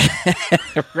this?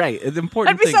 right. It's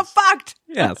important. I'd be so things. fucked.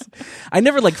 Yes. I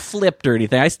never flipped or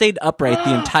anything. I stayed upright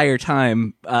the entire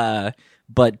time.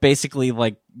 But basically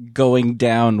going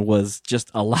down was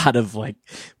just a lot of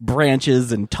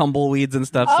branches and tumbleweeds and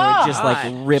stuff. So it just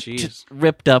Jeez.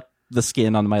 ripped up the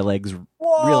skin on my legs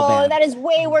Whoa, real bad. that is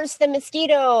way worse than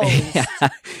mosquitoes. Yeah.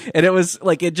 And it was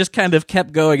it just kind of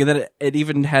kept going. And then it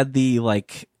even had the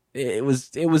it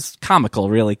was comical,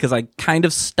 really, because I kind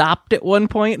of stopped at one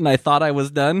point and I thought I was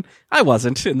done. I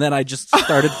wasn't, and then I just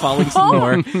started falling some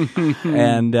more.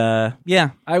 And I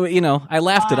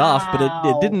laughed it off, but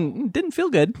it didn't feel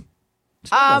good.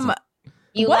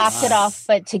 You laughed it off,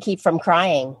 but to keep from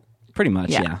crying. Pretty much,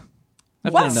 Yeah. yeah.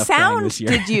 I've What done enough crying sound this year.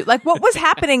 did you like? What was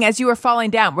happening as you were falling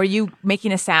down? Were you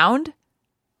making a sound?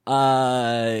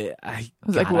 I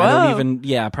was like, God, I don't whoa.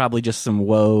 even. Probably just some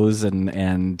woes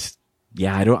and.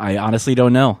 Yeah, I honestly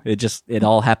don't know. It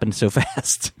all happened so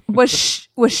fast. Was she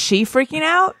freaking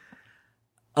out?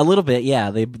 A little bit,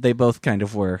 yeah. They both kind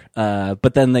of were.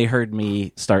 But then they heard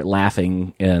me start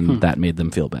laughing, and that made them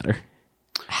feel better.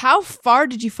 How far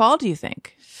did you fall? Do you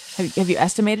think? Have you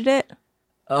estimated it?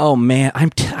 Oh man,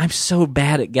 I'm so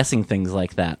bad at guessing things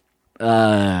like that.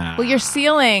 Well, your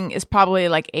ceiling is probably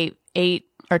like 8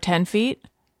 or 10 feet,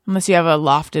 unless you have a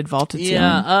lofted, vaulted ceiling.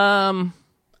 Yeah.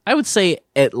 I would say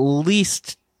at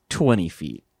least 20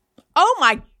 feet. Oh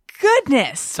my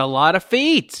goodness! It's a lot of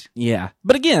feet. Yeah.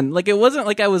 But again, it wasn't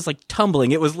like I was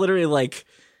tumbling. It was literally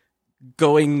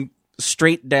going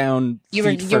straight down. You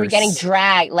were getting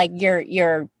dragged,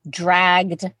 you're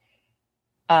dragged.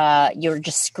 You're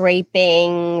just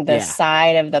scraping the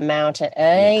side of the mountain.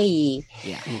 Ay.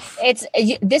 Yeah.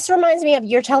 This reminds me of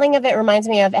your telling of it. Reminds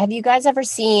me of. Have you guys ever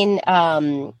seen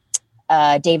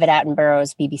David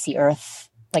Attenborough's BBC Earth?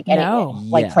 No.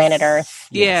 Yes. Planet Earth.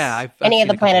 Yeah. I've Any seen of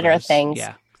the a couple Planet Earth those. things.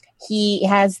 Yeah. He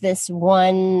has this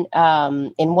one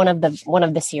in one of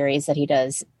the series that he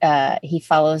does. He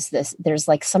follows this. There's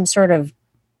some sort of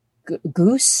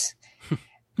goose,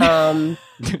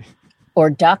 or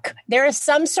duck. There is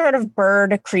some sort of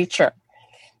bird creature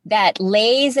that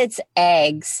lays its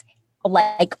eggs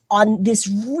on this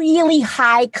really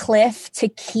high cliff to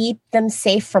keep them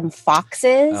safe from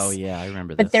foxes. Oh yeah, I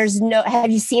remember this. But there's no. Have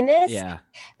you seen this? Yeah.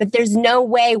 But there's no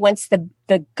way once the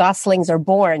goslings are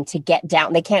born to get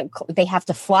down. They can't. They have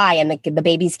to fly, and the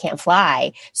babies can't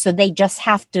fly, so they just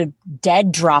have to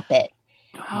dead drop it.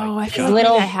 Oh, I feel These like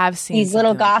I have seen these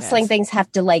little something like gosling this. things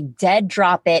have to dead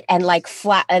drop it and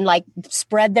flat and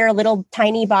spread their little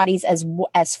tiny bodies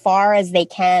as far as they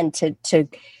can to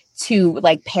to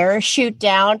like parachute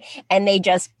down, and they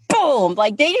just boom,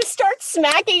 like they just start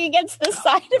smacking against the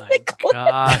side of the cliff.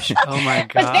 Gosh. Oh my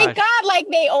But thank gosh. God, like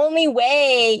they only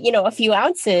weigh, a few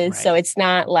ounces. So it's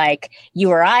not like you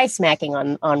or I smacking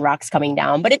on rocks coming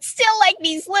down, but it's still like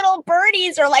these little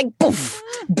birdies are like boof,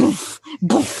 boof,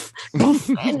 boof, boof.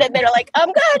 And then they're like,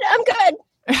 I'm good.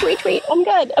 Tweet, tweet. I'm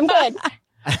good.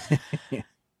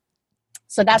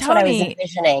 So that's what I was Tony.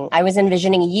 envisioning. I was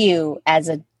envisioning you as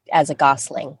a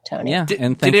Gosling, Tony. Yeah,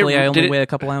 and did thankfully I did only it- weigh a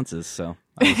couple ounces, so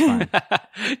I was fine.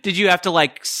 Did you have to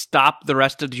like stop the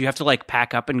rest of? Did you have to like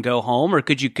pack up and go home, or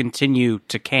could you continue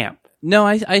to camp? No,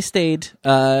 I stayed.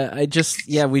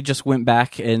 We just went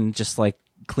back and just like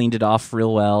cleaned it off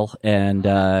real well, and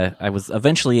I was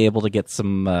eventually able to get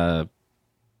some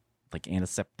like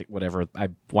antiseptic, whatever.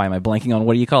 Why am I blanking on?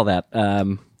 What do you call that?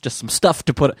 Just some stuff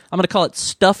to put. I'm going to call it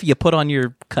stuff you put on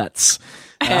your cuts.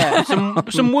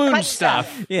 Some wound Cut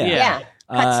stuff. Yeah.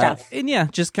 Cut stuff. And yeah,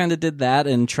 just kind of did that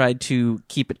and tried to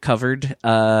keep it covered.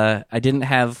 I didn't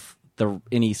have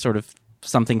any sort of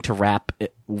something to wrap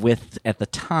it with at the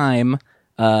time,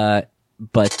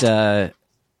 but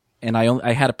and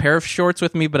I had a pair of shorts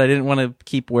with me, but I didn't want to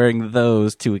keep wearing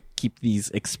those to keep these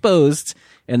exposed.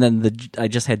 And then I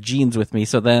just had jeans with me.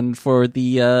 So then for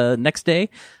the next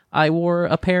day, I wore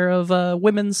a pair of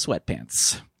women's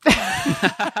sweatpants.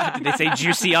 Did they say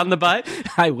juicy on the butt?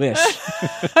 I wish.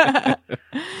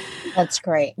 That's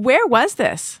great. Where was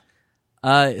this?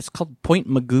 It's called Point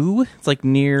Magoo. It's like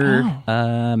near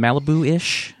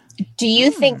Malibu-ish. Do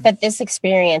you think that this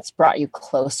experience brought you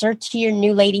closer to your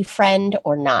new lady friend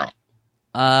or not?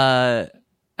 I'd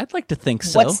like to think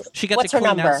so. She got what's to her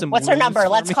clean out number? some What's her wounds number? for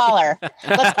Let's me. call her.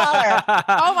 Let's call her.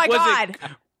 Oh my Was God.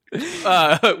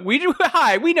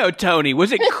 Hi, we know Tony.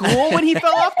 Was it cool when he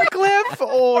fell off the cliff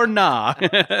or not?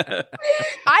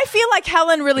 I feel like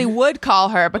Helen really would call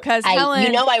her because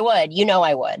Helen.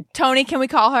 I would. Tony, can we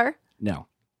call her? No.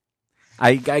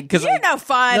 Because You're no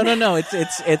fun. No.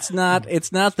 It's not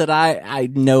that I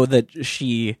know that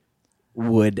she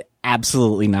would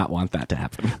absolutely not want that to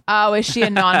happen. Oh, is she a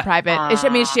non-private? Is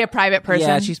she a private person?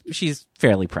 Yeah, she's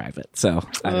fairly private, so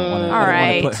I don't want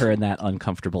right. to put her in that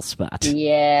uncomfortable spot.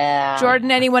 Yeah.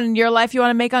 Jordan, anyone in your life you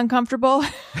want to make uncomfortable?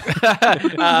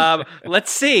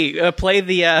 Let's see. Play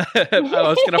the. I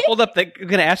was going to hold up. I'm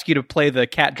going to ask you to play the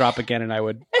cat drop again, and I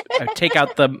would take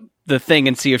out the thing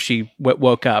and see if she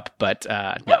woke up. But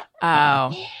no.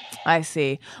 Oh, I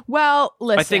see. Well,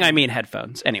 listen. By thing I mean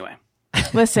headphones. Anyway.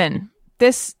 Listen,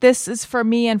 this is for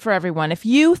me and for everyone. If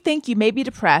you think you may be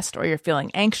depressed or you're feeling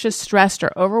anxious, stressed,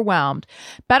 or overwhelmed,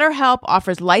 BetterHelp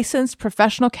offers licensed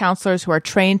professional counselors who are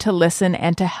trained to listen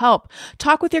and to help.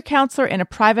 Talk with your counselor in a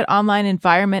private online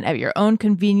environment at your own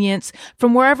convenience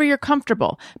from wherever you're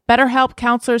comfortable. BetterHelp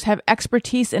counselors have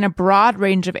expertise in a broad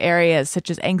range of areas such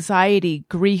as anxiety,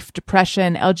 grief,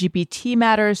 depression, LGBT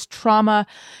matters, trauma,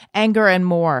 anger, and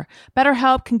more.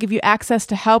 BetterHelp can give you access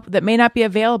to help that may not be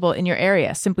available in your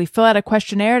area. Simply fill out a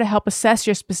questionnaire to help assess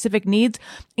your specific needs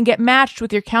and get matched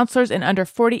with your counselors in under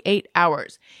 48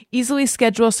 hours. Easily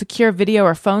schedule secure video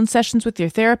or phone sessions with your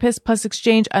therapist, plus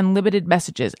exchange unlimited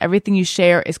messages. Everything you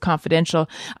share is confidential.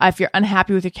 If you're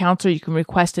unhappy with your counselor, you can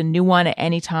request a new one at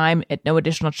any time at no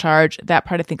additional charge. That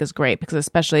part I think is great because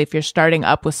especially if you're starting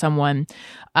up with someone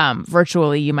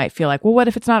virtually, you might feel like, well, what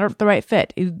if it's not the right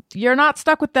fit? You're not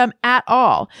stuck with them at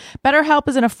all. BetterHelp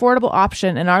is an affordable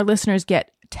option, and our listeners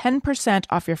get 10%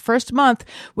 off your first month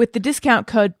with the discount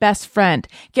code BESTFRIEND.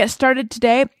 Get started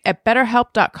today at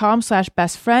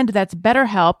betterhelp.com/bestfriend. That's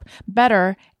BetterHelp,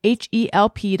 better,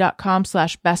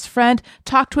 HELP.com/bestfriend.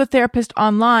 Talk to a therapist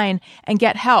online and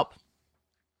get help.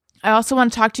 I also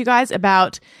want to talk to you guys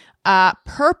about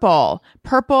Purple.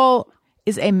 Purple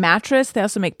is a mattress. They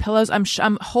also make pillows.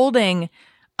 I'm holding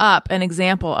up an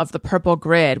example of the Purple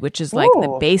Grid, which is like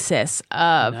the basis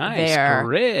of their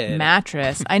grid.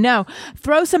 mattress. I know.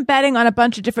 Throw some bedding on a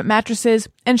bunch of different mattresses,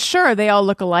 and sure, they all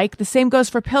look alike. The same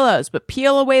goes for pillows, but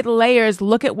peel away the layers,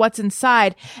 look at what's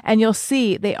inside, and you'll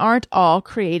see they aren't all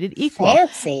created equal.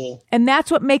 Fancy. And that's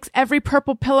what makes every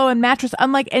Purple pillow and mattress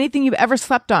unlike anything you've ever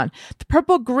slept on. The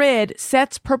Purple Grid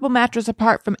sets Purple mattress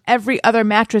apart from every other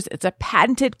mattress. It's a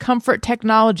patented comfort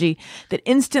technology that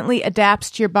instantly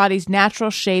adapts to your body's natural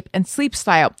shape shape, and sleep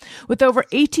style. With over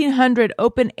 1,800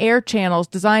 open air channels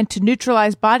designed to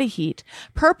neutralize body heat,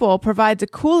 Purple provides a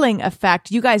cooling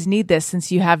effect. You guys need this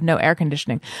since you have no air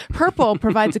conditioning. Purple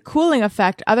provides a cooling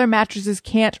effect other mattresses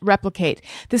can't replicate.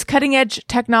 This cutting-edge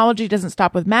technology doesn't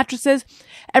stop with mattresses.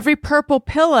 Every Purple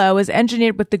pillow is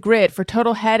engineered with the grid for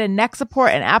total head and neck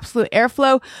support and absolute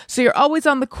airflow, so you're always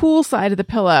on the cool side of the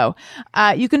pillow.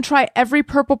 You can try every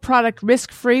Purple product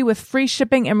risk-free with free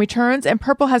shipping and returns, and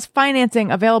Purple has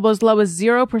financing available as low as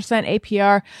 0%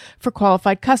 APR for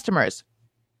qualified customers.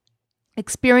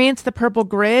 Experience the Purple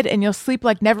grid and you'll sleep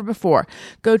like never before.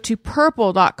 Go to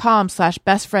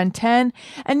purple.com/bestfriend10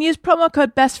 and use promo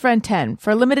code bestfriend10.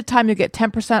 For a limited time, you'll get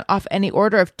 10% off any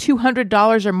order of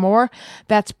 $200 or more.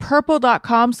 That's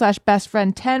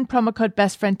purple.com/bestfriend10, promo code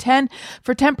bestfriend10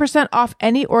 for 10% off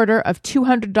any order of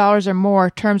 $200 or more.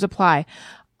 Terms apply.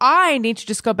 I need to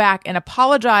just go back and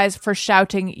apologize for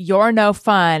shouting "You're no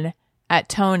fun" at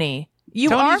Tony. You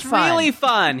Tony's are fun. really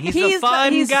fun. He's a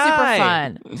fun he's guy. super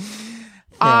fun.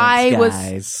 I was.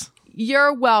 Guys.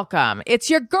 You're welcome. It's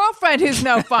your girlfriend who's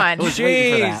no fun.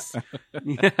 Jeez.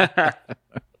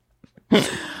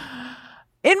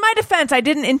 In my defense, I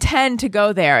didn't intend to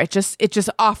go there. It just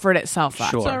offered itself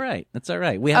up. It's all right. It's all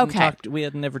right. We haven't Okay. talked. We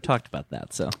had never talked about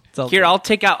that. So it's all Here, good. I'll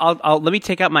take out. Let me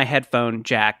take out my headphone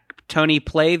jack. Tony,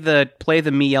 play the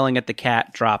me yelling at the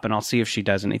cat drop, and I'll see if she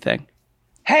does anything.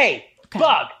 Hey,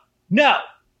 Bug, no.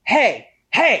 Hey,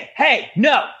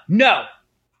 no.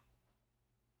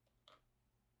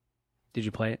 Did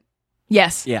you play it?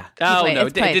 Yes. Yeah. Oh played it. no,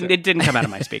 It's played. it didn't come out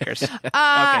of my speakers.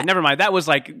 Okay, never mind. That was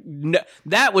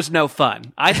that was no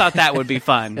fun. I thought that would be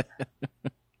fun,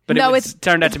 but No, it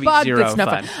turned out to be Bug zero that's no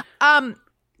fun.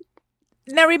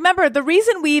 Now remember, the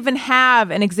reason we even have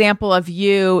an example of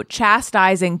you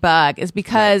chastising Bug is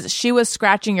because she was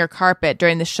scratching your carpet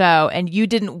during the show and you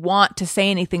didn't want to say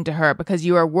anything to her because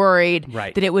you were worried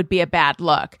Right. that it would be a bad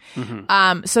look.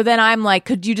 So then I'm like,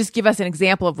 could you just give us an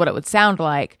example of what it would sound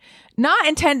like? Not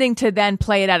intending to then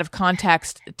play it out of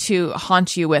context to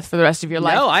haunt you with for the rest of your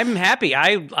life. No, I'm happy.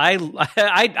 I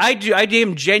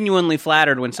am genuinely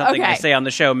flattered when something I Okay. say on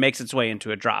the show makes its way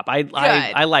into a drop. I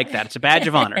like that. It's a badge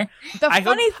of honor. I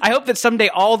hope that someday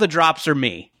all the drops are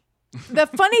me. The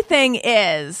funny thing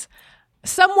is,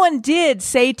 someone did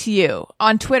say to you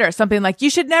on Twitter something like, you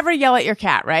should never yell at your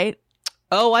cat, right?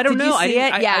 Oh, I don't Did you know. see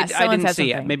it? Yeah, I someone didn't said see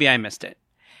it. something. Maybe I missed it.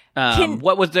 Can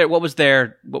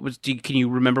you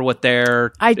remember what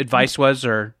their advice was,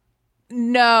 or?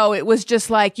 No, it was just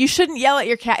like, you shouldn't yell at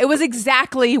your cat. It was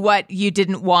exactly what you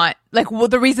didn't want. Like, well,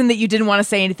 the reason that you didn't want to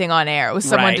say anything on air. It was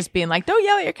someone Right. just being like, don't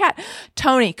yell at your cat.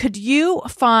 Tony, could you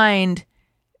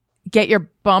get your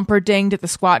bumper dinged at the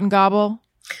Squat and Gobble?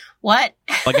 What?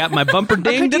 I got my bumper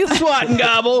dinged at the Swat and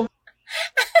Gobble.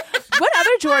 What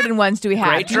other Jordan ones do we have?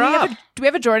 Great do we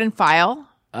have a Jordan file?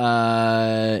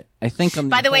 I think on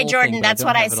By the way, whole Jordan, thing, but that's don't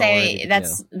what I have it all say. ready to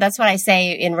That's what I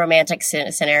say in romantic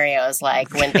scenarios,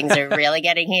 like when things are really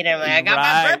getting heated. I'm like, I got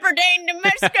my Right. pepper dinged in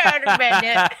my skirt,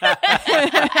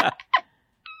 bandit.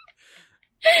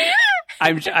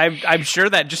 I'm sure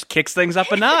that just kicks things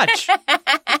up a notch.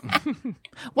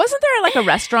 Wasn't there like a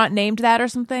restaurant named that or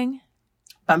something?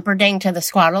 Bumper ding to the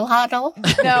squaddle huddle.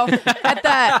 No,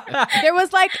 there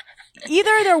was like,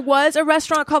 either there was a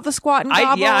restaurant called the Squat and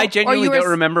Gobble. I genuinely or you don't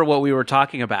were, remember what we were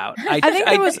talking about. I think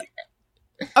there was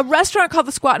a restaurant called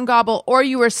the Squat and Gobble, or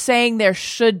you were saying there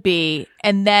should be,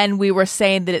 and then we were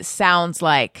saying that it sounds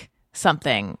like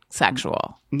something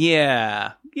sexual.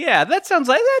 Yeah, that sounds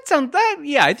like that.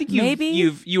 Yeah, I think Maybe?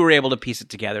 you were able to piece it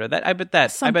together. I bet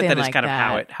that Something is like kind of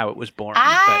that. how it was born.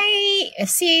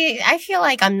 I feel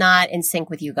like I'm not in sync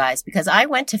with you guys because I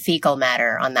went to fecal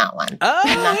matter on that one. Oh,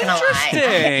 I'm not gonna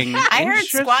interesting. lie. I heard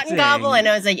squat and gobble and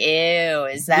I was like, ew,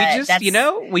 is that? We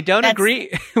just, we don't agree.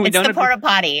 We It's don't the agree. porta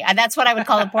potty. That's what I would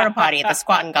call a porta potty, the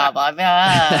squat and gobble. Oh,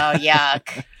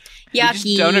 yuck. We Yucky.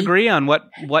 just don't agree on what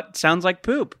sounds like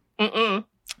poop. Mm-mm.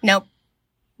 Nope.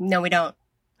 No, we don't.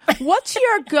 What's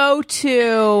your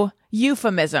go-to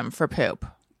euphemism for poop?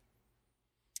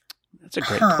 That's a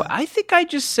great question. I think I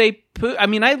just say poop. I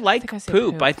mean, I like think I say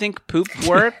poop. poop. I think poop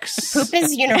works. Poop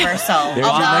is universal. There's,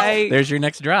 Although, there's your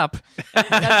next drop. That's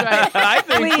right. I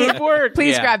think poop works.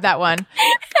 Please Yeah. grab that one.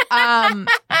 I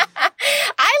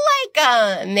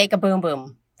like make a boom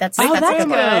boom. That's Oh, a that's good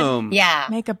one. good. Boom. Yeah.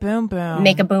 Make a boom boom.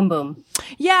 Make a boom boom.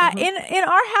 Yeah, in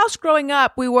our house growing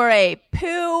up, we were a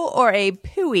poo or a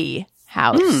pooey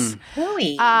house.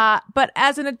 Hooey. But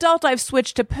as an adult, I've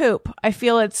switched to poop. I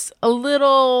feel it's a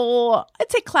little,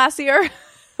 I'd say classier,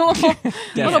 a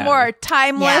little more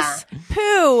timeless.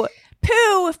 Poo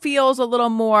feels a little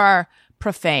more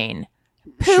profane.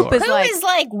 Poop Sure. is Who like, is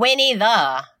like Winnie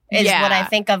the? is Yeah, what I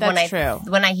think of that's true.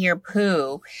 when I hear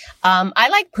poo. I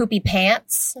like poopy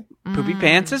pants. Poopy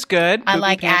pants is good. I Poopy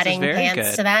like pants is adding very pants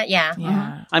good. to that. Yeah.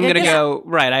 Yeah. I'm gonna Yeah. go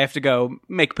right. I have to go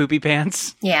make poopy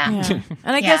pants. Yeah. Yeah.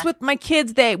 And I Yeah. guess with my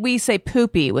kids, we say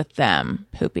poopy with them.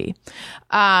 Poopy.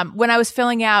 When I was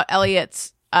filling out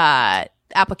Elliot's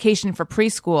application for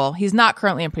preschool, he's not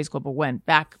currently in preschool, but when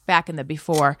back in the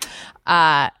before,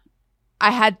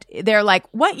 they're like,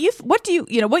 what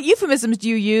euphemisms do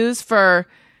you use for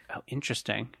Oh,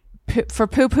 interesting.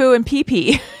 poo poo and pee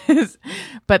pee?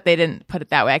 But they didn't put it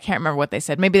that way. I can't remember what they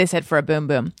said. Maybe they said for a boom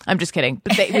boom. I'm just kidding.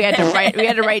 But we had to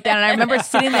write down. And I remember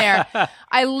sitting there.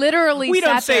 I literally We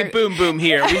don't sat say there, boom boom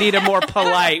here. We need a more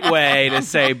polite way to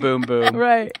say boom boom.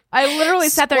 Right. I literally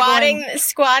sat there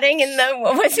Squatting in the,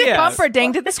 what was it? Yeah. bumper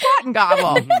ding to the squat and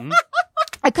gobble.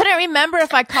 I couldn't remember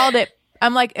if I called it.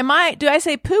 I'm like, do I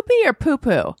say poopy or poo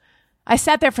poo? I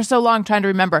sat there for so long trying to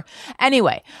remember.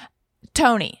 Anyway,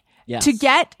 Tony, Yes. to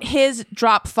get his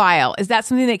drop file, is that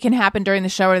something that can happen during the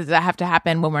show, or does that have to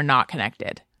happen when we're not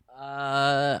connected?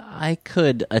 I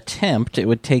could attempt. It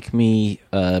would take me.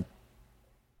 I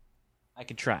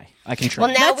could try.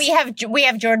 Well, now we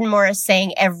have Jordan Morris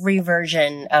saying every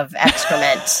version of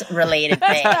excrement related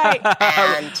thing. right.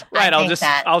 And Right, I think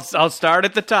I'll start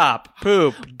at the top.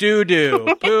 Poop, doo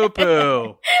doo, poo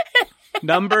poo.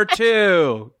 Number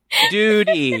 2,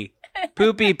 duty,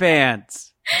 poopy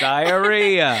pants,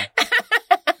 diarrhea.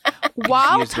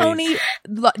 While Excuse Tony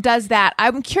does that,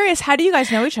 I'm curious, how do you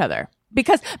guys know each other?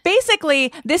 Because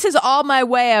basically, this is all my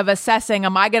way of assessing,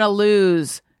 am I going to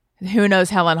lose Who Knows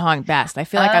Helen Hong best? I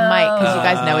feel like I might, because you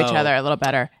guys know each other a little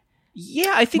better.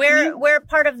 Yeah, I think we're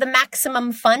part of the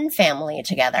Maximum Fun family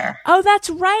together. Oh, that's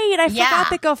right. I Yeah. forgot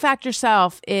that Go Fact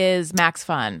Yourself is Max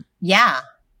Fun. Yeah.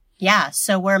 Yeah.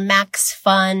 So we're Max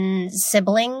Fun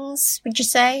siblings, would you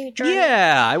say, Jordan?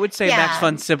 Yeah, I would say Yeah. Max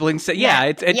Fun siblings. Yeah, Yeah.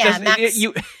 it Yeah, does. Max-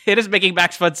 It is making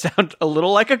Max Fun sound a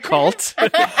little like a cult.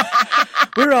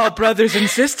 We're all brothers and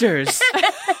sisters.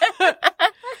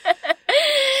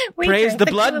 We Praise drink the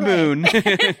blood Kool-Aid. moon.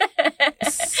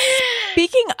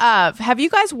 Speaking of, have you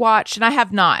guys watched, and I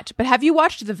have not, but have you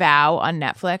watched The Vow on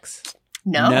Netflix?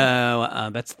 No.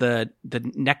 That's the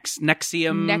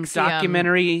Nexium Nexium.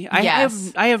 documentary.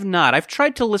 Yes. I have not. I've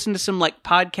tried to listen to some like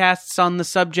podcasts on the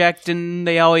subject, and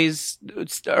they always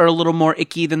are a little more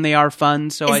icky than they are fun.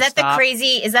 So Is I that stopped.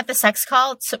 is that the sex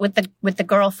cult with the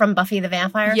girl from Buffy the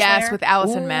Vampire Yes, Slayer? with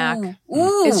Allison Mack.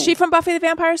 Ooh. Is she from Buffy the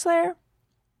Vampire Slayer?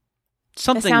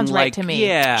 Something That sounds right like, to me.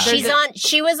 Yeah,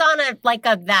 She was on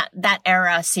that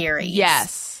era series.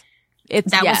 Yes.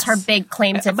 That was her big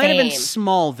claim to it might have been fame.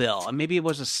 Smallville. Maybe it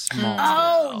was a Smallville.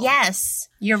 Oh, yes.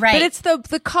 You're right. But it's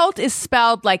the cult is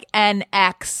spelled like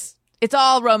NX. It's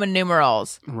all Roman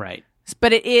numerals. Right.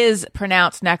 But it is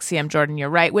pronounced Nexium, Jordan. You're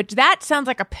right. Which that sounds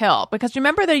like a pill, because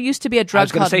remember there used to be a I drug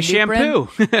was going to called say Nuprin?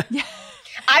 shampoo.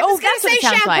 I was going that's to what say it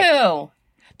sounds like. shampoo.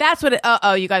 That's what it.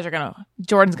 You guys are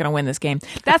Jordan's gonna win this game.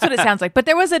 That's what it sounds like. But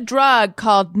there was a drug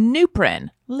called Nuprin.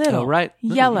 Little, Oh, right.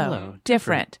 Little yellow, yellow,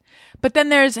 different. But then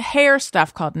there's hair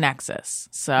stuff called Nexus.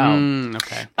 So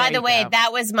Okay. By There the you way, go.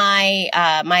 that was my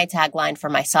my tagline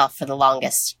for myself for the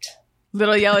longest.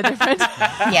 little yellow, different.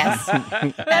 Yes. That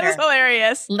is Better.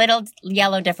 hilarious. Little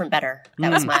yellow different better.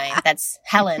 That was that's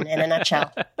Helen in a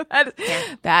nutshell.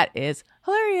 That is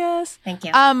hilarious. Thank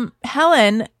you.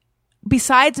 Helen,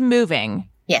 besides moving,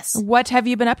 Yes. what have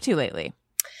you been up to lately?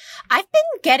 I've been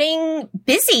getting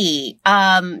busy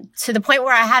to the point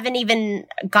where I haven't even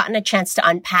gotten a chance to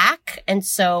unpack. And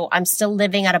so I'm still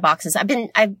living out of boxes.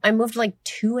 I moved like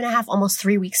 2.5, almost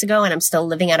 3 weeks ago, and I'm still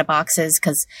living out of boxes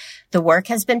because the work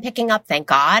has been picking up, thank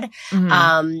God.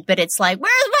 But it's like,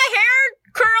 where's my hair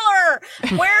curler?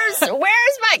 Where's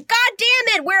my, God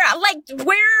damn it. Where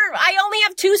I only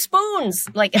have 2 spoons.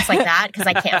 Like, it's like that because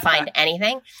I can't find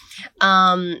anything.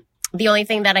 The only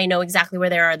thing that I know exactly where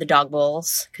there are the dog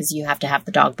bowls, because you have to have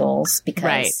the dog bowls, because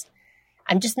Right.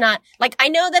 I'm just not, like, I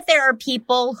know that there are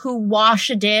people who wash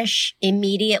a dish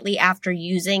immediately after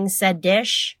using said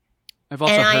dish. I've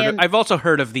also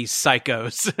heard of these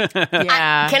psychos.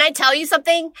 Yeah. Can I tell you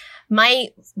something? My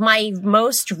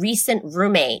most recent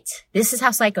roommate, this is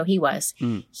how psycho he was.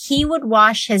 He would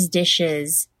wash his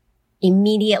dishes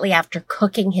immediately after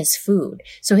cooking his food.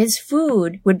 So his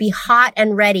food would be hot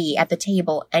and ready at the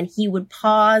table, and he would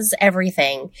pause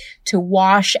everything to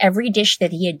wash every dish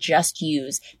that he had just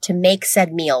used to make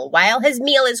said meal. While his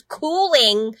meal is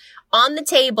cooling on the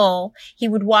table, he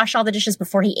would wash all the dishes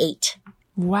before he ate.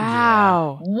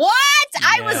 Wow. What?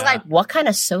 I was like, what kind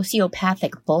of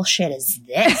sociopathic bullshit is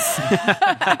this?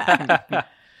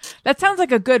 That sounds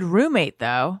like a good roommate,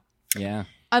 though. Yeah.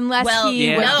 Unless he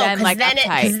yeah. was no, then like because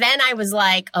uptight. then I was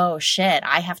like, oh shit,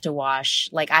 I have to wash.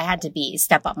 Like I had to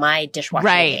step up my dishwashing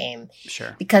Right. game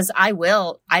Sure. because I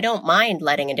don't mind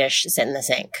letting a dish sit in the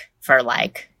sink for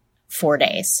like 4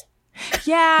 days.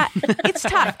 Yeah, it's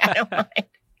tough. I don't mind.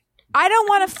 I don't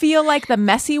want to feel like the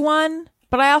messy one,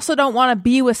 but I also don't want to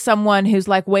be with someone who's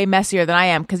like way messier than I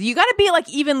am because you got to be like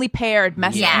evenly paired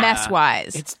mess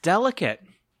wise. It's delicate.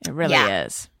 It really Yeah.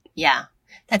 is. Yeah,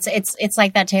 it's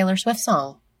like that Taylor Swift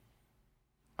song,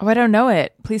 Oh, I don't know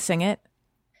it. Please sing it.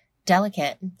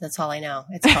 Delicate. That's all I know.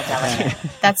 It's called Delicate.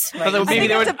 That's But right. maybe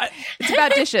there was, It's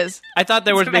about dishes. I thought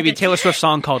there was maybe a Taylor Swift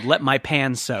song called "Let My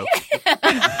Pan Soak."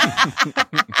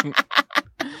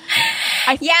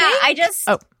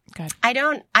 Oh, God. I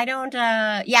don't,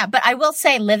 but I will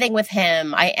say living with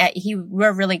him,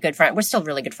 we're really good friends. We're still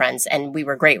really good friends and we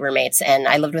were great roommates and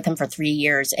I lived with him for 3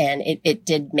 years and it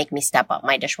did make me step up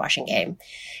my dishwashing game.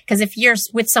 Cause if you're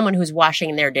with someone who's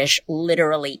washing their dish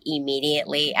literally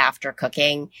immediately after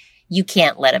cooking, you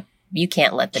can't let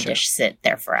the dish sit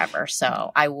there forever.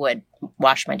 So I would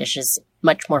wash my dishes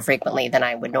much more frequently than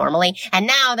I would normally. And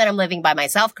now that I'm living by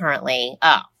myself currently,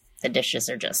 the dishes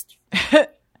are just,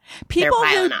 they're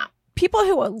piling up. People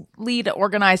who lead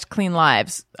organized, clean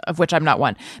lives, of which I'm not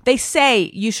one, they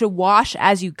say you should wash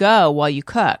as you go while you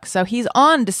cook. So he's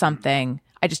on to something.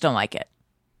 I just don't like it.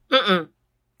 Mm-mm.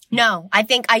 No, I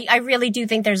think I really do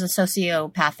think there's a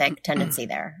sociopathic tendency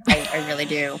there. I really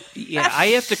do. Yeah, I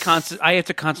have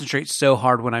to concentrate so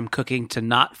hard when I'm cooking to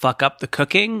not fuck up the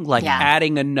cooking. Like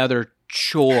adding another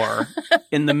chore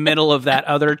in the middle of that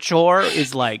other chore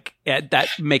is like that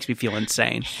makes me feel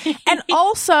insane. And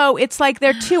also, it's like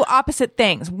they're two opposite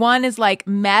things. One is like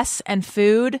mess and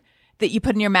food that you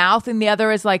put in your mouth, and the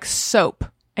other is like soap.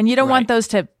 And you don't want those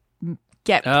to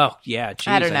get. Oh yeah, geez,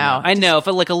 I don't know. I know if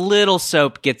like a little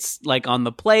soap gets like on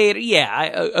the plate, yeah, I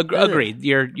agreed.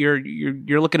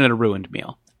 You're looking at a ruined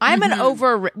meal. I'm an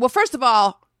well, first of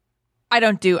all, I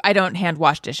don't hand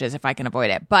wash dishes if I can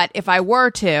avoid it. But if I were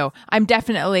to, I'm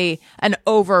definitely an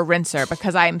over rinser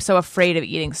because I'm so afraid of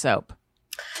eating soap.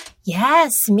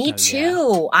 Yes, me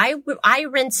too. I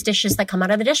rinse dishes that come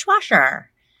out of the dishwasher.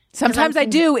 Sometimes I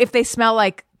do if they smell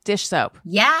like dish soap.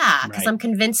 Yeah, because I'm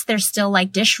convinced there's still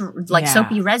like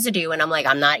soapy residue, and I'm like,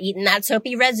 I'm not eating that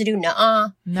soapy residue. Nuh-uh.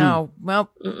 No,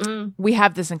 well, we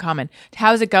have this in common.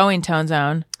 How's it going, Tone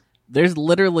Zone? There's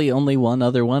literally only one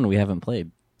other one we haven't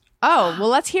played. Oh, well,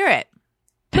 let's hear it.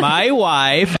 My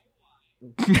wife. Oh,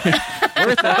 good.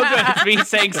 It's me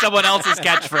saying someone else's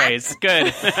catchphrase.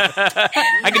 Good.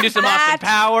 I can do some Austin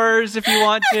Powers if you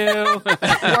want to.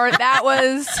 That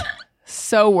was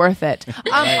so worth it.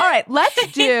 All right, let's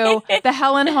do the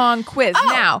Helen Hong quiz.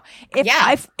 Now,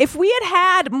 if we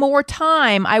had more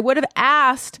time, I would have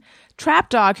asked Trap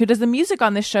Dog, who does the music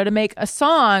on this show, to make a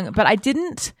song, but I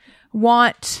didn't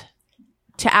want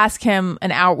to ask him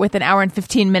an hour and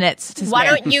 15 minutes to Why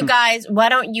spare. don't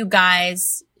you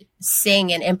guys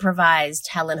sing an improvised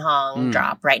Helen Hong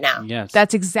drop right now? Yes.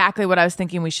 That's exactly what I was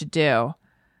thinking we should do.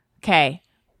 Okay.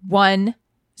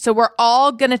 So we're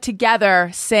all going to together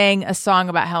sing a song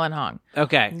about Helen Hong.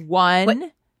 Okay.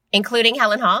 Including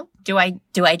Helen Hong? Do I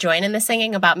join in the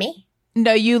singing about me?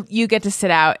 No, you get to sit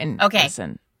out and Okay.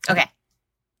 listen. Okay.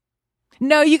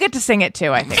 No, you get to sing it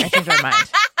too, I think.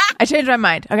 I changed my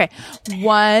mind. Okay.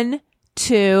 1,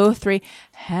 2, 3.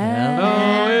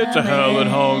 It's a Helen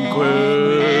Hong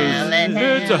quiz.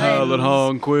 It's a Helen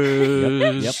Hong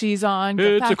quiz. Yep. She's on.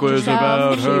 It's a quiz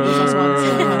about She was just her. once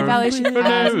in Hong Valley. She Her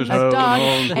has name is a Helen dog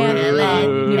Hong and a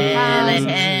new house.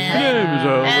 Her name is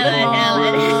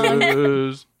Helen Hong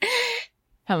quiz.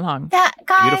 Helen Hong. Guys,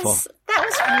 Beautiful. that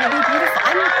was really beautiful.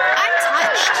 I'm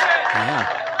touched. Yeah.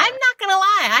 I'm not gonna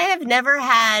lie. I have never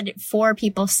had 4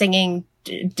 people singing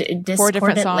Four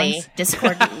different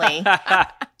discordantly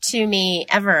to me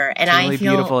ever, and It's a really I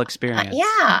feel beautiful experience.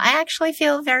 I actually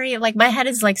feel very like my head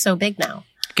is like so big now.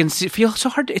 Feel so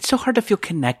hard. It's so hard to feel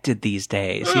connected these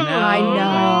days. You know. I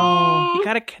know. You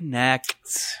gotta connect.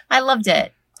 I loved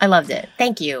it.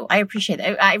 Thank you. I appreciate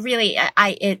it. I really,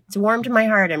 it warmed my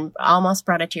heart and almost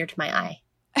brought a tear to my eye.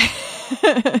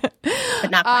 But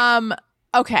not quite.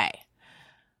 Okay.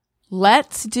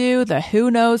 Let's do the Who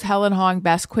Knows Helen Hong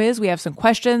Best quiz. We have some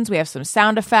questions, we have some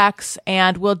sound effects,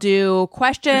 and we'll do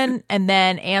question and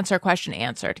then answer, question,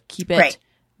 answer to keep it Great.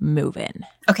 moving.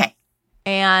 Okay.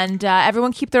 And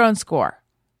everyone keep their own score,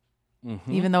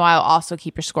 even though I'll also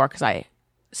keep your score because I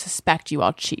suspect you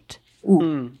all cheat.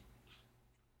 Ooh.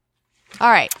 All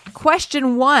right.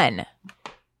 Question 1.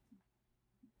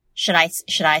 Should I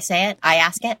say it? I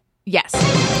ask it? Yes.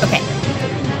 Okay.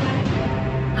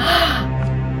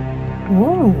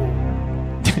 Ooh.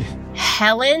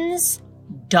 Helen's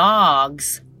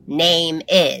dog's name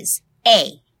is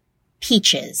A,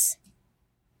 Peaches,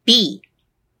 B,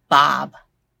 Bob,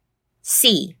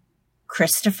 C,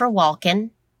 Christopher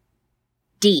Walken,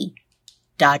 D,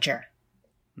 Dodger.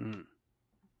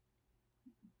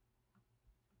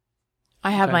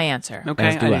 I have my answer. Okay,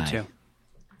 As do I I. do too.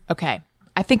 Okay.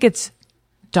 I think it's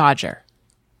Dodger.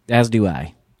 As do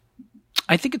I.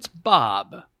 I think it's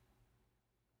Bob.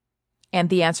 And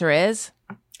the answer is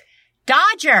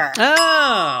Dodger.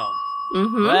 Oh.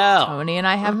 Mm-hmm. Well. Tony and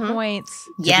I have points.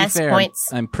 To be Yes, fair, points.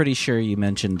 I'm pretty sure you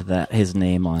mentioned that his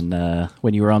name on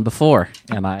when you were on before,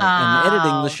 and in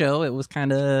editing the show, it was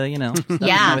kind of Yeah,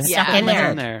 stuck in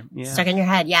there. In there. Yeah. Stuck in your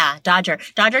head. Yeah, Dodger.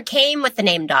 Dodger came with the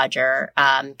name Dodger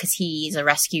because he's a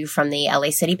rescue from the LA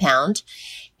City Pound.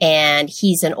 And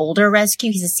he's an older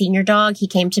rescue. He's a senior dog. He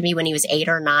came to me when he was 8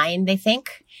 or 9, they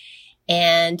think.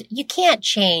 And you can't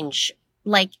change.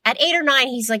 Like, at 8 or 9,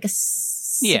 he's like a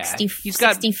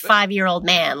 65-year-old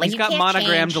man. Like, He's got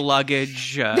monogrammed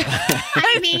luggage.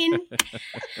 I mean,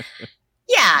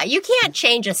 yeah, you can't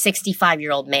change a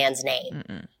 65-year-old man's name.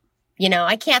 Mm-mm. You know,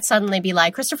 I can't suddenly be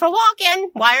like, Christopher Walken,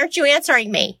 why aren't you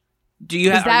answering me? Do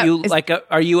you have,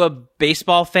 are you a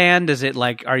baseball fan? Does it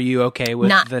are you okay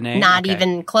with the name? Not Okay.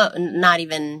 even close. Not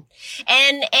even.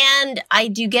 And I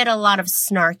do get a lot of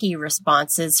snarky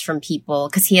responses from people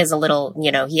because he has a little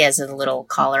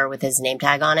collar with his name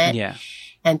tag on it. Yeah.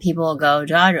 And people will go,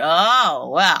 Dodger. Oh,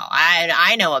 well,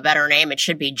 I know a better name. It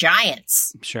should be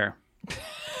Giants. Sure.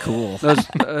 Cool. Those,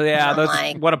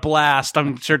 like- what a blast.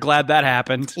 I'm sure glad that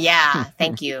happened. Yeah.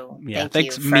 Thank you. Yeah. Thanks,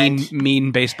 Thanks, you, friend.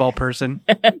 mean baseball person.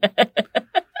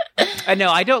 I know.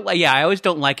 I don't like, I always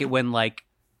don't like it when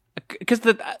because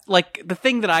the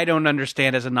thing that I don't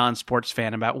understand as a non-sports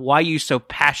fan about why you so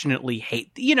passionately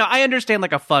hate, I understand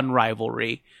a fun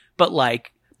rivalry, but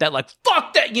fuck that,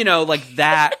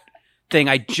 that thing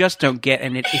I just don't get,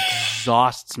 and it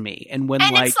exhausts me. And when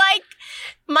And it's like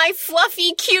my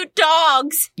fluffy, cute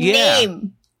dog's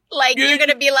name. You're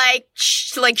gonna be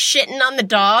shitting on the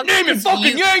dog. name it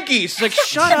fucking Yankees.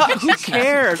 Shut up. Who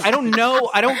cares? I don't know.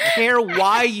 I don't care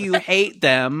why you hate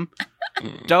them.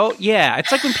 Yeah.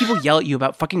 It's like when people yell at you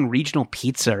about fucking regional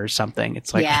pizza or something.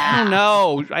 It's like, Yeah. I don't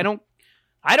know.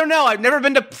 I don't know. I've never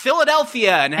been to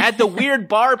Philadelphia and had the weird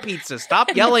bar pizza.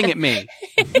 Stop yelling at me.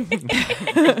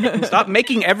 Stop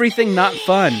making everything not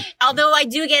fun. Although I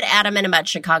do get adamant about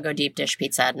Chicago deep dish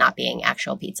pizza not being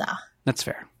actual pizza. That's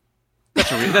fair.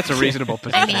 That's a reasonable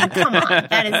I position. mean, come on.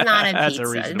 That is not a That's a pizza.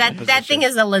 reasonable That position. thing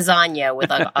is a lasagna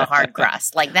with a hard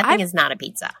crust. That thing is not a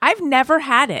pizza. I've never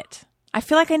had it. I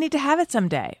feel like I need to have it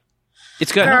someday.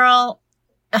 It's good. Girl,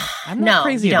 I'm not no,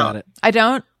 crazy you about don't. it. I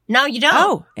don't. No, you don't.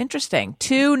 Oh, interesting.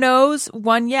 2 no's,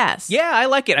 1 yes. Yeah, I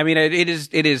like it. I mean, it is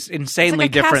insanely It's like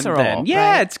a different casserole, than.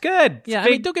 Yeah, right? it's good. Yeah, It's I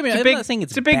mean, big- don't get me it's wrong. a big- I'm not saying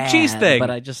it's a big bad, cheese thing. but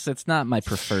it's not my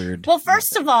preferred. Well,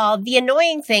 first of all, the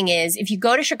annoying thing is if you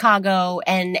go to Chicago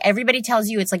and everybody tells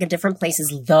you it's a different place is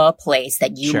the place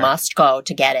that you Sure. must go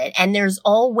to get it. And there's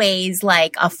always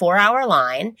a 4-hour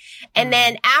line. And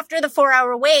then after the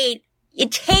 4-hour wait, it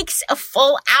takes a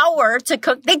full hour to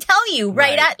cook. They tell you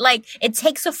right at it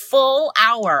takes a full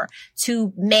hour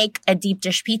to make a deep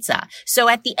dish pizza. So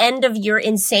at the end of your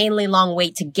insanely long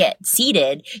wait to get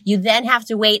seated, you then have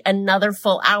to wait another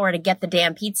full hour to get the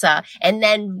damn pizza. And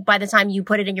then by the time you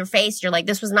put it in your face, you're like,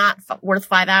 this was not worth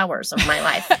 5 hours of my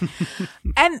life.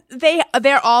 And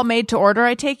they're all made to order,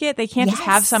 I take it? They can't just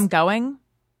have Yes. some going?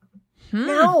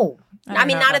 No. I I don't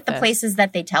mean, know not about at the this. places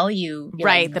that they tell you.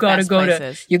 Right, You the gotta best go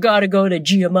places. you gotta go to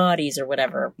Giamatti's or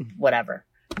whatever.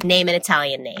 Name an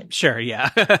Italian name. Sure, yeah.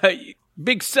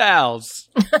 Big Sal's.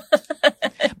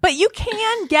 But you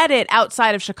can get it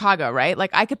outside of Chicago, right?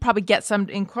 I could probably get some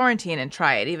in quarantine and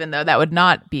try it, even though that would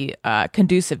not be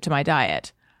conducive to my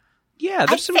diet. Yeah,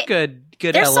 there's some good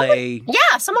There's LA.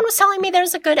 someone was telling me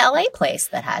there's a good LA place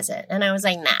that has it. And I was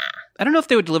like, nah. I don't know if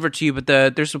they would deliver to you, but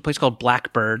there's a place called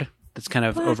Blackbird that's kind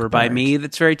of over by me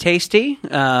that's very tasty.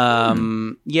 Yeah.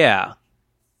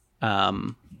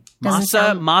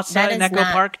 Masa that in is Echo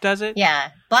not- Park does it? Yeah.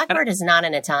 Blackbird is not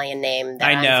an Italian name that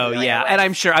I know, familiar yeah. with. And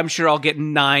I'm sure I'll get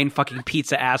 9 fucking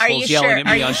pizza assholes you yelling sure- at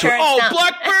are me you on sure Twitter. it's Oh, not-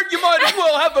 Blackbird, you might as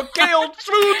well have a kale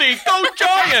smoothie. Go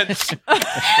Giants.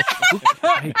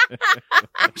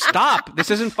 Stop.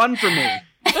 This isn't fun for me.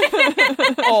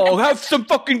 Oh, have some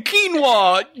fucking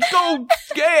quinoa. Go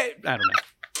get it. I don't know.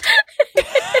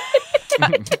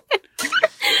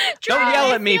 Don't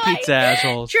yell at me, I feel pizza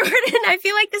assholes. Jordan, I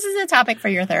feel like this is a topic for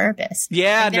your therapist.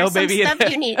 Yeah, Like, no, there's some baby.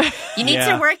 stuff you need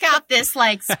Yeah. to work out this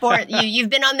like sport. You've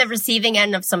been on the receiving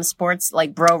end of some sports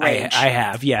like bro rage. I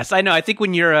have, yes. I know. I think I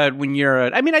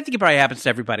mean, I think it probably happens to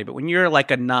everybody, but when you're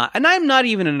like and I'm not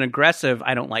even an aggressive,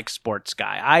 I don't like sports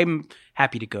guy. I'm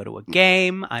happy to go to a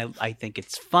game. I think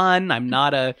it's fun. I'm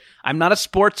not a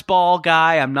sports ball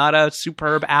guy. I'm not a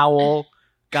superb owl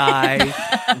guy.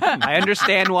 I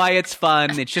understand why it's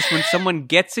fun. It's just when someone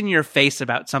gets in your face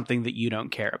about something that you don't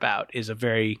care about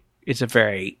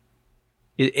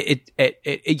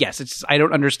yes, I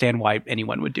don't understand why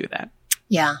anyone would do that.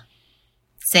 Yeah.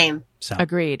 Same. So,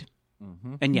 Agreed.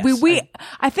 and yes,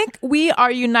 I think we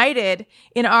are united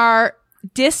in our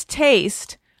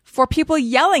distaste for people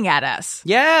yelling at us.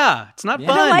 yeah, it's not I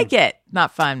fun. don't like it.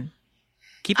 Not fun.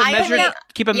 Keep a I measured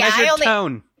only- I only-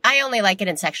 tone. I only like it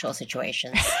in sexual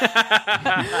situations.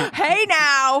 Hey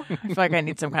now. I feel like I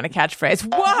need some kind of catchphrase.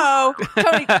 Whoa.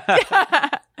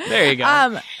 Tony. There you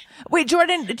go. Wait,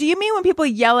 Jordan, do you mean when people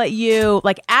yell at you,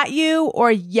 like at you,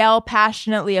 or yell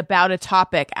passionately about a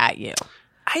topic at you?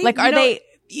 Like, are they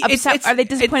upset? Are they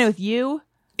disappointed with you?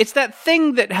 It's that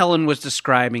thing that Helen was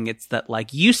describing. It's that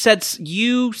like you said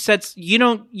you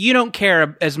don't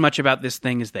care as much about this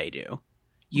thing as they do.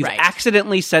 You've Right.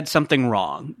 accidentally said something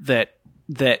wrong that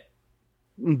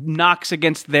knocks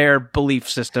against their belief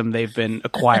system they've been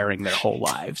acquiring their whole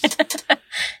lives.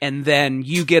 And then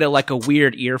you get a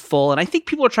weird earful. And I think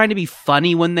people are trying to be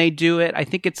funny when they do it. I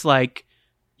think it's like,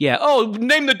 yeah, oh,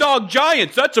 name the dog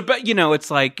Giants. That's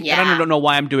it's like, Yeah. I don't know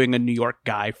why I'm doing a New York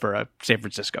guy for a San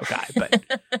Francisco guy, but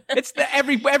it's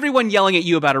everyone yelling at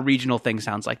you about a regional thing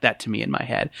sounds like that to me in my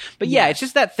head. But yeah, it's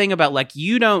just that thing about like,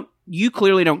 you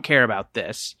clearly don't care about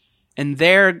this. And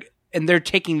they're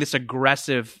taking this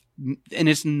aggressive, and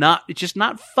it's just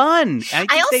not fun.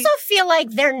 I also feel like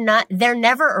they're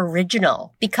never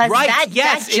original because Right, that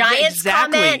yes, Giants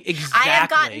exactly, comment, I have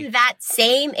exactly. gotten that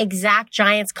same exact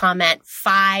Giants comment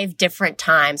 5 different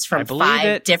times I from believe 5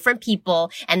 it. different people,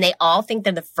 and they all think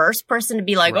they're the first person to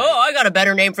be like, Right. oh, I got a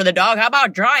better name for the dog. How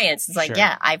about Giants? It's like, Sure.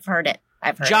 yeah, I've heard it.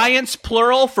 Giants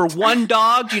plural for one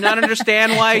dog. Do you not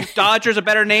understand why Dodger's a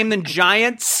better name than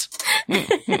Giants?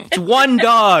 It's one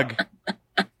dog.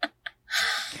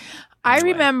 I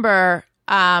remember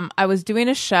I was doing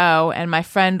a show and my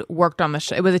friend worked on the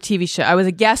show. It was a TV show. I was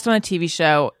a guest on a TV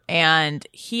show and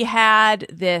he had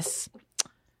this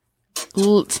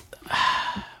was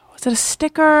it a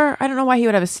sticker? I don't know why he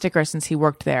would have a sticker since he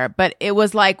worked there, but it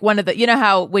was like one of the, you know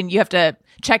how when you have to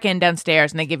check in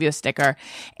downstairs and they give you a sticker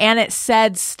and it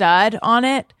said stud on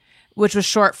it, which was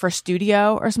short for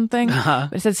studio or something.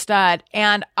 But it said stud.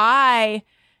 And I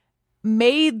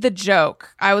made the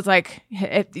joke. I was like,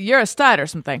 you're a stud or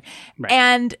something. Right.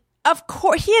 And of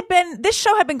course, this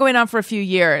show had been going on for a few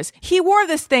years. He wore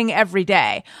this thing every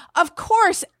day. Of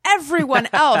course, everyone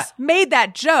else made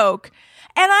that joke.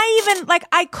 And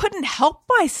I couldn't help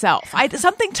myself.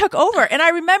 Something took over. And I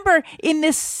remember in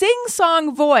this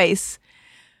sing-song voice,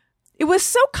 it was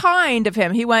so kind of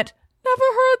him. He went, never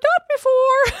heard that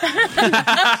before.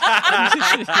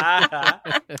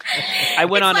 I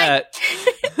went on a.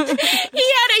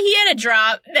 He had a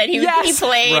drop that he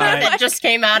played Right. that just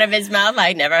came out of his mouth.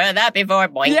 Like, never heard that before.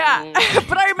 Boing. Yeah.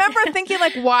 But I remember thinking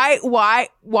like, why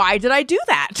did I do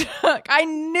that? Like, I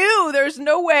knew there's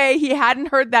no way he hadn't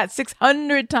heard that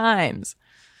 600 times,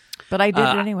 but I did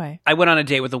it anyway. I went on a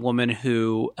date with a woman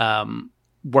who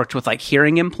worked with like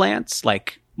hearing implants,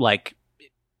 like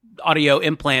audio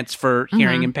implants for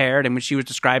hearing impaired. And when she was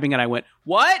describing it, I went,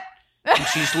 "What?" And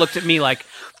she just looked at me like,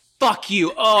 "Fuck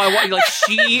you!" Oh, I want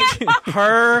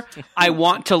I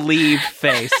want to leave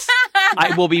face.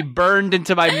 I will be burned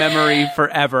into my memory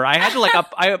forever. I had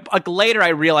to later I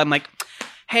realized I'm like,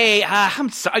 hey, I'm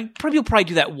sorry. You'll probably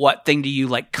do that what thing to you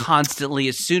like constantly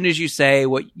as soon as you say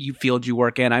what you field you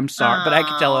work in. I'm sorry, but I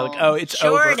could tell her like, oh, it's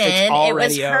Jordan, over. It's already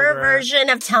it was her over. version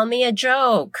of tell me a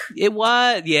joke. It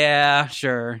was, yeah,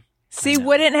 sure. See,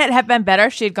 wouldn't it have been better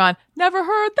if she had gone, never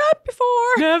heard that before?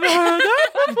 Never heard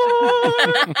that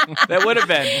before. That would have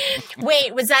been.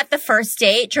 Wait, was that the first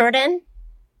date, Jordan?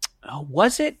 Oh,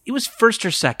 was it? It was first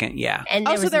or second, yeah. And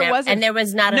Oh, so there wasn't- and there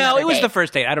was not No, another it was date. the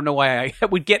first date. I don't know why I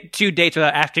would get 2 dates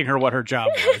without asking her what her job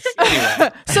was. Anyway.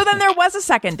 So then there was a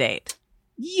second date.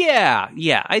 Yeah.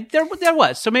 There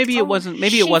was. So maybe it wasn't.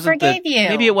 Maybe she it wasn't the. forgave you.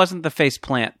 Maybe it wasn't the face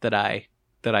plant that I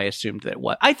assumed that it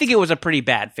was. I think it was a pretty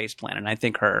bad face plant, and I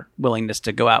think her willingness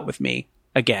to go out with me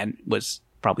again was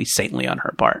probably saintly on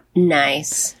her part.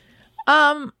 Nice.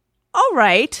 All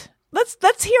right.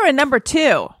 Let's hear a number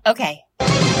 2. Okay.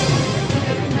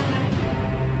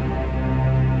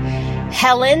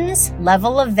 Helen's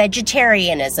level of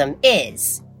vegetarianism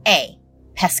is A,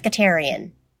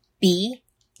 pescatarian, B,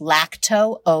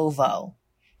 lacto-ovo,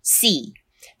 C,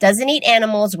 doesn't eat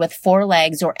animals with 4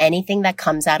 legs or anything that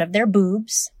comes out of their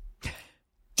boobs,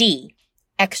 D,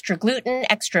 extra gluten,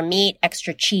 extra meat,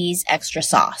 extra cheese, extra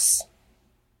sauce.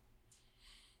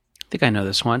 I think I know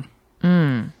this one.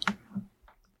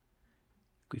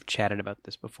 We've chatted about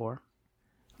this before.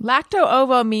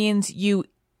 Lacto-ovo means you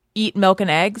eat milk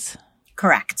and eggs.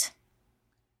 Correct.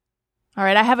 All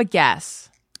right, I have a guess.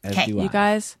 As Okay. do You I.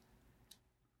 guys?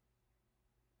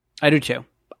 I do too.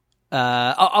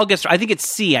 I'll guess. I think it's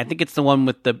C. I think it's the one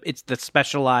with it's the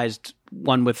specialized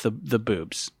one with the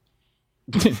boobs.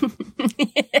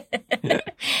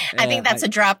 I think that's a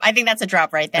drop. I think that's a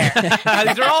drop right there.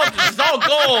 This is all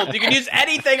gold. You can use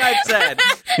anything I've said.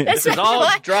 This is all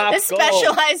drop the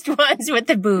specialized ones with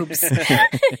the boobs.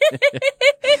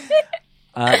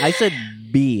 I said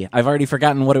B. I've already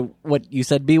forgotten what you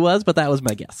said B was, but that was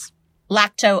my guess.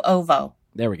 Lacto-ovo.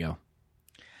 There we go.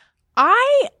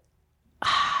 I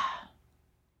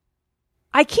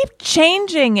keep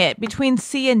changing it between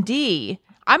C and D.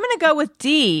 I'm going to go with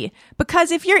D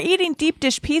because if you're eating deep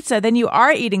dish pizza, then you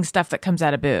are eating stuff that comes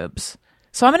out of boobs.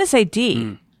 So I'm going to say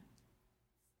D.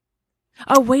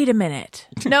 Oh, wait a minute.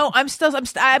 No, I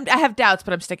have doubts,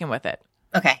 but I'm sticking with it.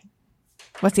 Okay.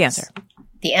 What's the answer?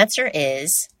 The answer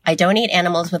is I don't eat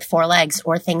animals with 4 legs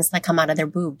or things that come out of their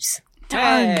boobs.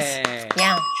 Hey.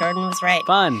 Yeah, Jordan was right.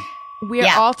 Fun. We're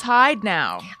Yeah. all tied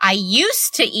now. I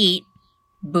used to eat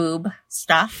boob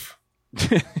stuff,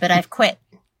 but I've quit.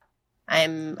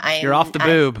 You're off the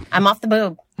boob. I'm off the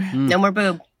boob. No more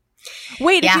boob.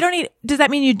 Wait, if Yeah. you don't eat, does that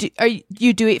mean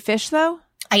you do eat fish though?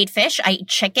 I eat fish. I eat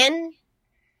chicken.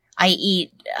 I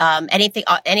eat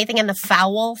anything in the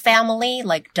fowl family,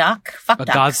 like duck. Fuck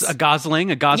ducks. A gosling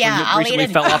Yeah, I'll recently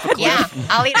eat fell off a cliff. Yeah,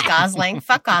 I'll eat a gosling.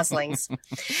 Fuck goslings.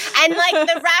 And like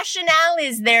the rationale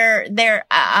is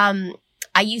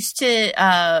I used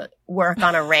to work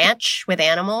on a ranch with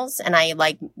animals, and I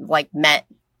like met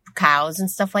cows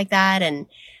and stuff like that, and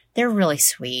they're really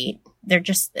sweet.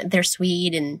 They're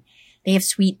sweet, and they have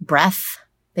sweet breath.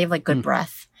 They have like good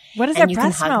breath. What does And their you can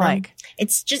breath hug smell them. like?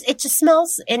 It just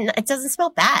smells, and it doesn't smell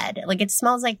bad. Like it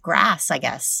smells like grass, I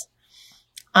guess.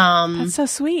 That's so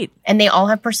sweet. And they all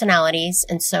have personalities,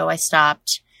 and so I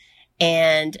stopped.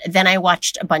 And then I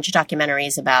watched a bunch of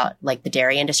documentaries about like the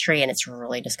dairy industry, and it's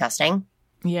really disgusting.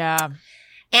 Yeah.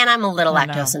 And I'm a little Oh,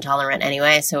 no. lactose intolerant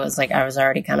anyway, so it was like I was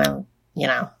already kind of,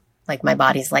 like my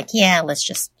body's like, yeah, let's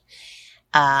just.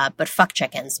 But fuck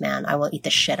chickens, man! I will eat the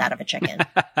shit out of a chicken.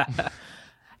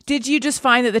 Did you just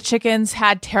find that the chickens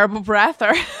had terrible breath,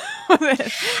 or I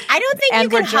don't think And you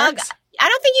can were hug. jerks? I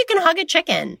don't think you can hug a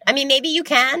chicken. I mean, maybe you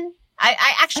can.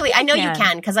 I know you can.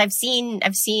 can because I've seen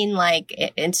like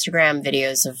Instagram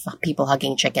videos of people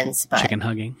hugging chickens, but Chicken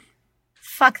hugging.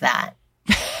 fuck that.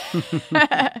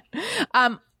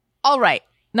 all right,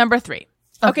 number 3.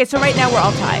 Okay, so right now we're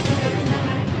all tied.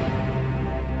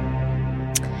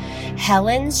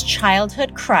 Helen's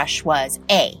childhood crush was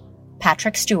A,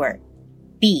 Patrick Stewart,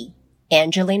 B,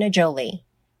 Angelina Jolie,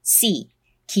 C,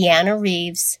 Keanu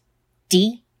Reeves,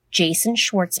 D, Jason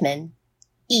Schwartzman,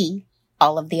 E,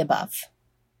 all of the above.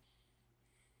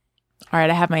 All right,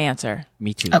 I have my answer.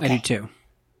 Me too. Okay. I do too.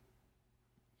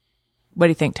 What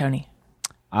do you think, Tony?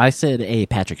 I said A,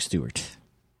 Patrick Stewart.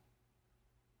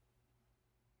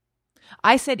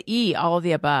 I said E, all of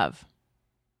the above.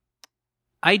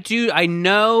 I do. I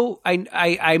know.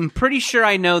 I'm pretty sure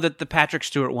I know that the Patrick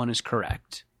Stewart one is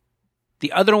correct.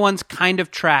 The other one's kind of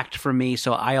tracked for me,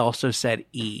 so I also said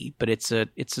E. But it's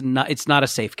not a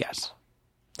safe guess.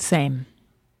 Same.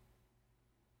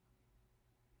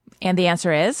 And the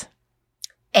answer is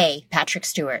A, Patrick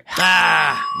Stewart.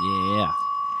 Ah, Yeah.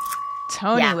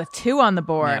 Tony Yeah. with 2 on the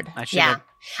board. I should. Yeah.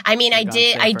 I mean, I gone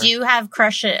did. I safer. do have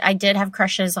crushes. I did have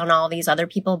crushes on all these other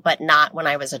people, but not when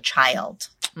I was a child.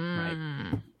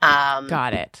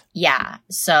 Got it. Yeah.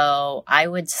 So I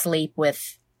would sleep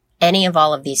with any of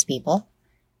all of these people,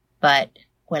 but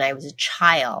when I was a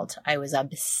child, I was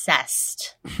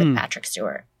obsessed with Patrick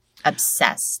Stewart.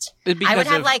 Obsessed. Because I would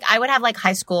have of- like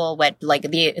high school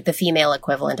the female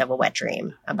equivalent of a wet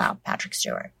dream about Patrick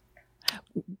Stewart.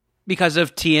 because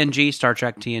of TNG, Star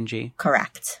Trek TNG.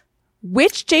 Correct.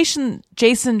 Which Jason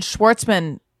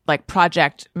Schwartzman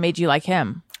project made you like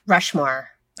him? Rushmore.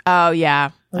 Oh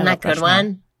yeah, Isn't that a good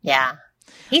one? Yeah.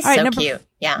 He's All right, so number- cute.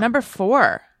 Yeah. Number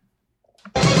 4.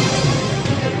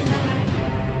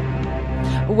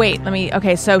 Wait,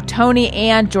 okay, so Tony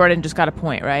and Jordan just got a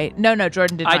point, right? No,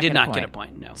 Jordan did not I did get not a get a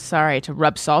point. point. No. Sorry to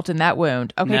rub salt in that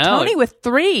wound. Okay, No. Tony with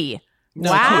 3.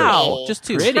 No, Wow. two. Just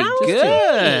two. Pretty Just two.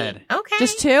 good. Okay.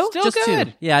 Just two? Still Just good.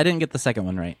 two. Yeah, I didn't get the second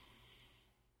one right.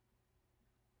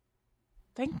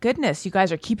 Thank goodness you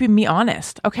guys are keeping me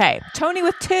honest. Okay, Tony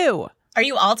with 2. Are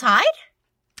you all tied?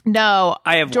 No,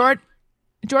 I have Jordan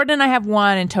and I have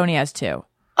 1, and Tony has 2.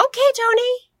 Okay,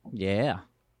 Tony. Yeah.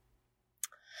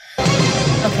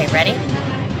 Okay, ready?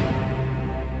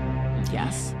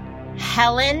 Yes.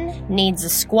 Helen needs a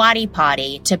squatty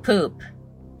potty to poop.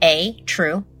 A,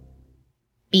 true.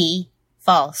 B,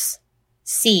 false.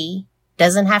 C,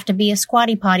 doesn't have to be a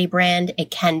squatty potty brand.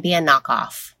 It can be a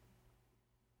knockoff.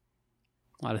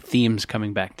 A lot of themes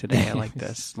coming back today. I like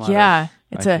this. A lot Yeah,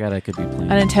 it's I forgot I could be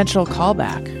playing. an intentional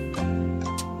callback.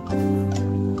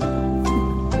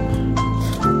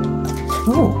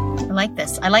 Ooh, I like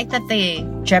this. I like that the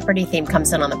Jeopardy theme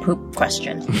comes in on the poop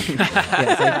question. Yes,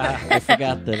 I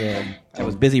forgot that I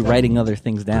was busy writing other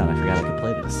things down. I forgot I could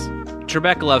play this. of-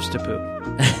 Trebek loves to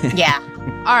poop. Yeah.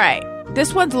 All right,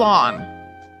 this one's long.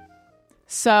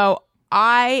 So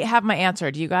I have my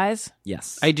answer. Do you guys?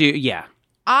 Yes. I do. Yeah.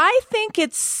 I think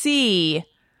it's C.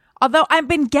 Although I've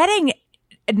been getting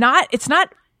it's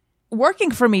not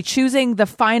working for me choosing the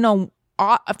final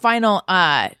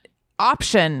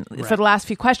option for the last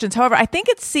few questions. However, I think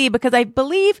it's C because I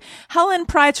believe Helen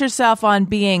prides herself on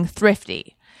being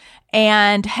thrifty,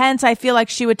 and hence I feel like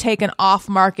she would take an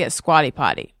off-market squatty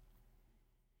potty.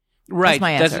 Right.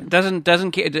 my answer.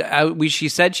 Doesn't care. She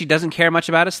said she doesn't care much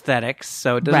about aesthetics,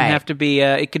 so it doesn't Right. have to be.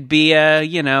 It could be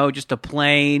just a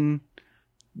plain,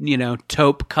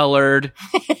 taupe colored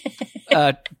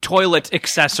toilet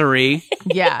accessory.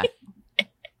 Yeah.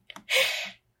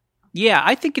 Yeah,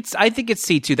 I think it's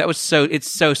C too.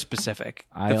 It's so specific.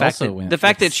 I the fact also that, went the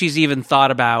fact with that she's even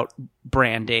thought about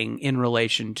branding in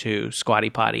relation to Squatty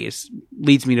Potty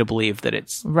leads me to believe that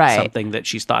it's Right. something that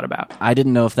she's thought about. I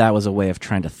didn't know if that was a way of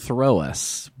trying to throw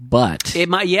us, but It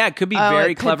might, yeah, it could be Oh,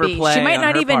 very it could clever be. play. She might on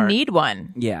not her even part. need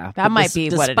one. yeah, That but might be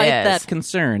what it despite is. that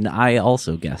concern, I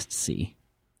also guessed C.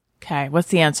 Okay, what's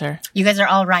the answer? You guys are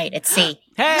all right. It's C.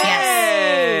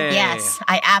 Hey! Yes.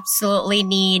 I absolutely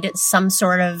need some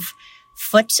sort of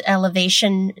foot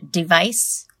elevation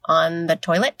device on the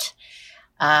toilet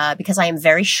because I am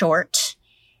very short.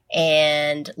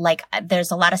 And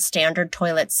there's a lot of standard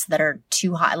toilets that are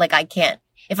too high. Like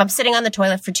if I'm sitting on the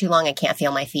toilet for too long, I can't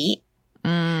feel my feet.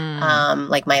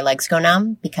 My legs go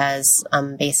numb because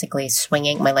I'm basically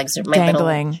swinging. My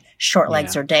Dangling. little short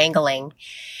legs are dangling,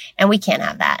 and we can't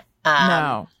have that.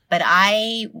 No. But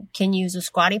I can use a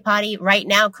squatty potty right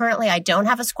now. Currently, I don't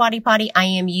have a squatty potty. I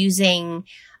am using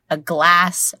a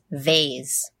glass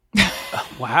vase,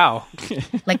 Wow,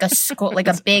 like a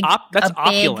big, that's a big,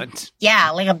 opulent.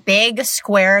 yeah, like a big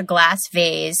square glass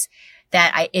vase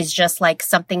that is just like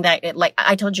something that,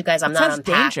 I told you guys, I'm not Sounds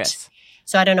unpacked, dangerous.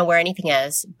 so I don't know where anything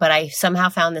is. But I somehow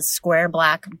found this square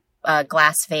black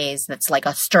glass vase that's like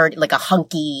a sturdy, like a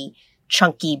hunky,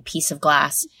 chunky piece of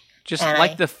glass. Just And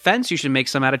like the fence, you should make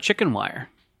some out of chicken wire.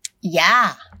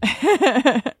 Yeah.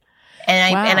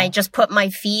 And Wow. I just put my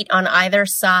feet on either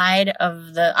side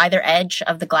of either edge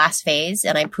of the glass vase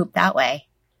and I poop that way.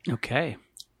 Okay.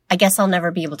 I guess I'll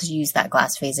never be able to use that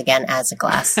glass vase again as a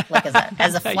glass, like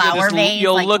as a flower vase.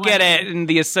 You'll like look what- at it, and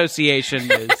the association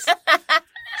is, this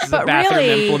is But a bathroom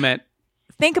really- implement.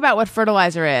 Think about what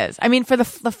fertilizer is. I mean, for the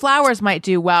flowers might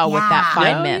do well with that Yeah.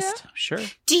 fine Oh, mist. yeah, sure.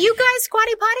 Do you guys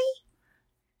squatty potty?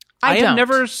 I have don't.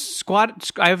 never squatted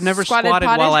Squatted, while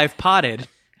potted? I've potted.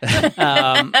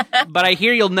 But I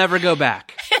hear you'll never go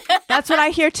back. That's what I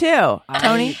hear too.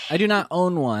 Tony? I do not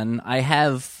own one. I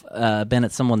have been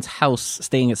at someone's house,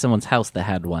 staying at someone's house that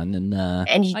had one, and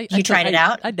And you tried it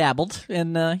out? I dabbled,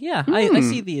 and I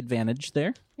see the advantage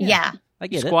there. Yeah. I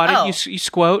get it. Squatted, Oh. you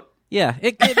squat. Yeah,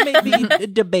 it may be a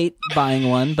debate buying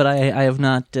one, but I have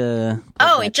not. pulled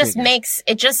that It just trigger.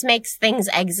 makes things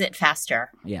exit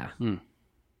faster. Yeah.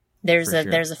 There's For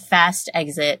sure. a fast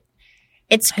exit.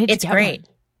 It's I need to get great. one.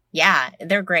 Yeah,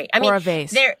 they're great. I Or mean, a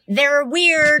vase. they're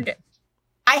weird.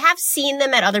 I have seen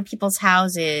them at other people's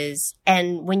houses,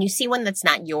 and when you see one that's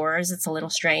not yours, it's a little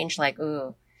strange. Like,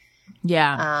 ooh,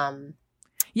 Yeah.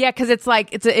 Yeah, because it's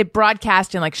like it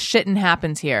broadcasting like shitting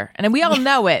happens here. And we all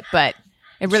know it, but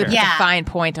it really puts Yeah. a fine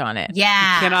point on it.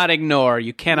 yeah, You cannot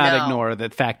No. ignore the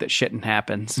fact that shitting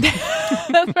happens.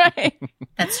 That's right.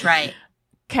 that's right.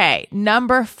 Okay,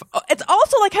 it's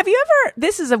also like, have you ever?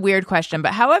 This is a weird question,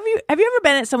 but have you ever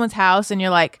been at someone's house and you're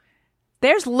like,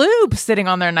 "There's lube sitting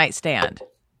on their nightstand,"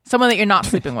 someone that you're not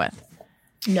sleeping with.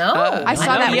 No, I saw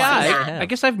don't that see Yeah, once. I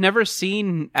guess I've never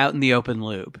seen out in the open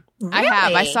lube. I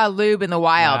have. I Really? saw lube in the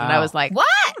wild, and I Wow. was like,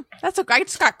 What? That's okay. I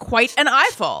just got quite an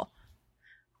eyeful.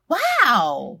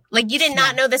 Wow! Like you did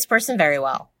not know this person very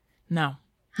well. No.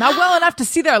 Not well enough to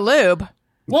see their lube.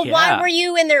 Well, Yeah. why were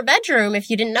you in their bedroom if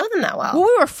you didn't know them that well? Well,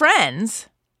 we were friends.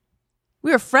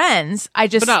 I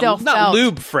just But still not felt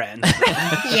lube friends.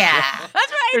 Yeah. That's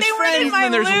right. There's they weren't friends in and my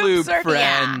then there's lube circle.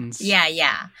 friends.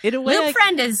 Yeah. In a way, Lube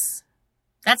friend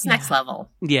that's next level.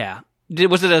 Yeah.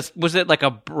 Was it like a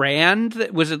brand?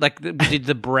 Was it like did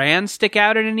the brand stick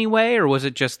out in any way, or was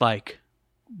it just like,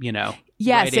 Yes,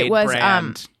 Rite it Aid was.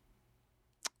 brand?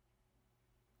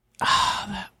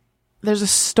 There's a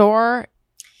store.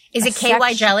 Is A it KY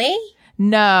section- jelly?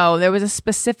 No, there was a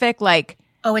specific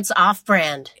Oh, it's off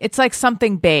brand. it's like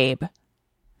something babe.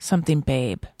 Something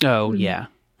babe. Oh yeah.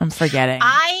 I'm forgetting.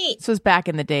 This was back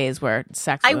in the days where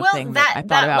sex was I a will thing that I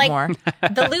thought about like, more.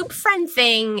 The lube friend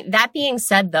thing, that being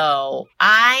said though,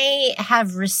 I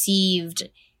have received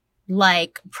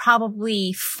like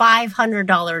probably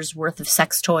 $500 worth of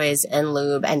sex toys and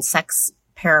lube and sex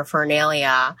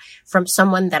paraphernalia from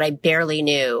someone that I barely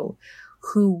knew,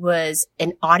 who was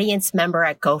an audience member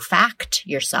at Go Fact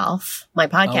Yourself, my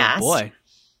podcast. Oh boy.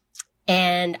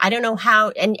 And I don't know how,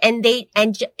 and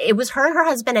it was her and her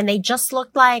husband, and they just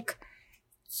looked like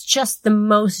just the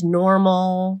most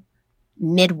normal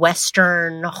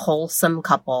Midwestern wholesome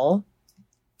couple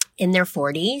in their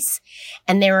 40s.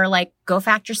 And they were like Go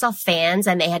Fact Yourself fans,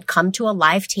 and they had come to a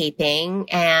live taping,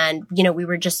 and, we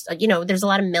were just, there's a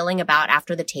lot of milling about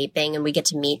after the taping, and we get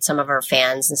to meet some of our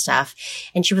fans and stuff.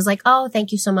 And she was like, oh,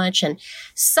 thank you so much. And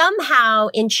somehow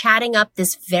in chatting up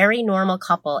this very normal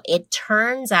couple, it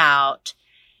turns out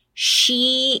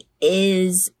she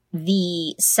is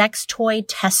the sex toy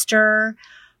tester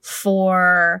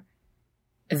for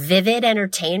Vivid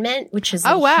Entertainment, which is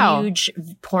Oh, a wow. huge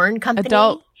porn company.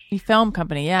 Adult film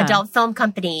company, yeah. Adult film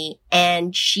company.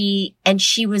 And she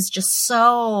was just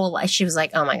she was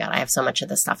like, oh my God, I have so much of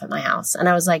this stuff at my house. And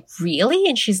I was like, really?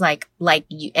 And she's like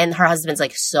you, and her husband's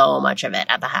like, so much of it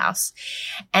at the house.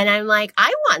 And I'm like,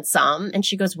 I want some. And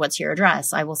she goes, what's your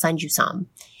address? I will send you some.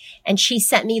 And she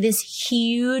sent me this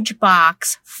huge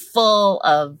box full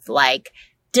of like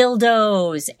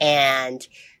dildos and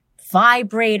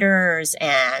vibrators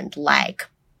and like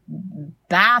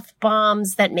bath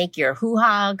bombs that make your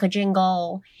hoo-ha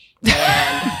jingle. And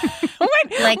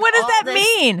Wait, what does that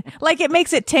mean? Like it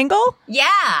makes it tingle?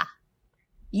 yeah.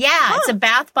 Yeah, it's a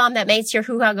bath bomb that makes your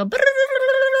hoo-ha go.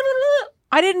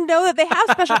 I didn't know that they have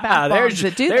special bath bombs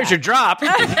that do there's that. your drop.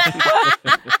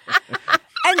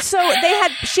 And so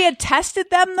she had tested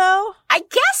them though? I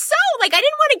guess so. Like, I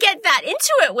didn't want to get that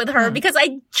into it with her because I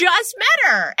just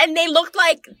met her and they looked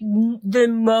like the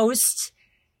most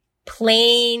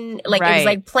plain, like it was Right.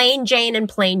 like plain Jane and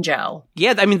plain Joe.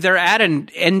 Yeah, I mean they're at an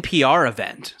NPR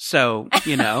event, so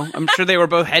I'm sure they were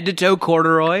both head to toe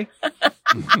corduroy.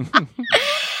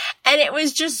 And it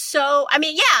was just so, I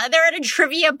mean, yeah, they're at a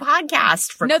trivia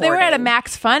podcast No, they were at a recording.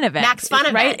 Max Fun event. Max Fun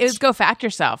right? event. It was Go Fact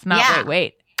Yourself, not Yeah.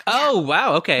 wait. Oh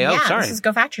wow, okay. Oh Yeah, sorry. this is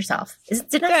Go Fact Yourself.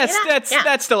 Did I say that? Yeah.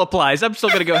 That still applies. I'm still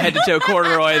gonna go head to toe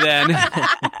corduroy then.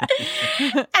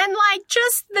 And like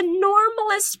just the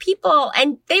normalest people,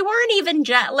 and they weren't even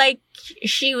like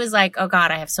she was like, oh God,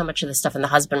 I have so much of this stuff, and the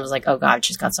husband was like, oh God,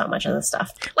 she's got so much of this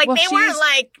stuff. Like Well, they weren't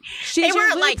like She's they your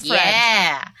weren't lube like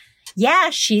friend. yeah,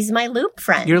 she's my loop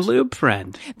friend. Your lube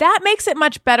friend. That makes it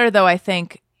much better though, I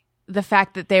think, the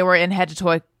fact that they were in head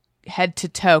to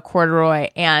toe corduroy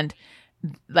and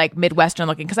like Midwestern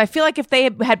looking. Because I feel like if they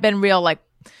had been real like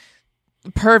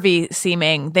pervy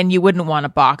seeming, then you wouldn't want a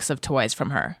box of toys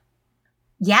from her.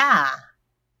 Yeah,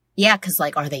 because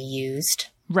like, are they used?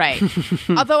 Right.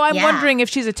 Although I'm Yeah. wondering if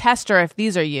she's a tester, if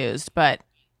these are used, but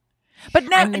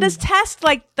now I mean- does test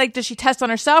like does she test on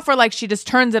herself or like she just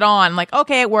turns it on like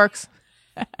okay it works?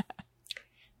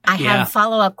 I Yeah. have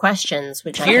follow-up questions,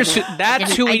 which Here's I didn't, that's I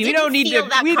didn't, who we- I we didn't don't need feel to-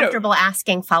 that we don't- comfortable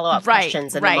asking follow-up Right,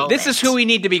 questions in right. the moment. This is who we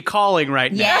need to be calling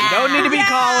right now. Yeah. We don't need to be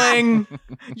calling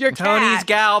Your Tony's cat,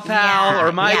 gal pal Yeah,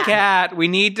 or my yeah. cat. We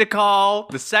need to call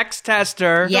the sex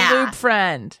tester. Yeah. the lube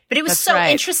friend. But it was That's so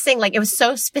right. interesting. Like, it was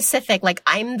so specific. Like,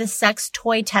 I'm the sex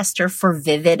toy tester for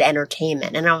Vivid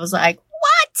Entertainment. And I was like,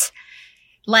 what?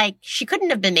 Like, she couldn't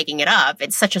have been making it up.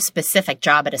 It's such a specific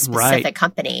job at a specific Right.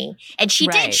 company. And she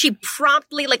Right. did. She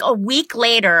promptly, like a week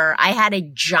later, I had a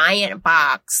giant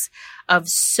box of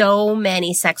so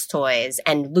many sex toys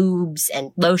and lubes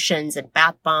and lotions and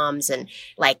bath bombs and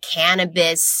like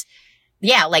cannabis.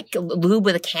 Yeah, like lube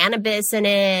with a cannabis in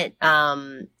it.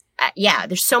 Yeah,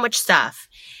 there's so much stuff.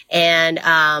 And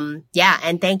yeah,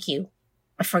 and thank you.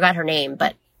 I forgot her name,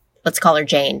 but let's call her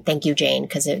Jane. Thank you, Jane,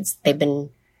 because they've been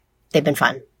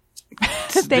fun.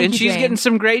 Thank And you, she's Jane.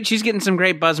 getting some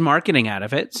great buzz marketing out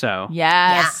of it. So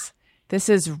Yes. This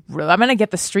is real. I'm going to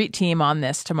get the street team on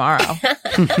this tomorrow.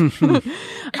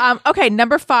 Okay,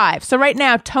 number 5. So right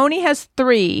now, Tony has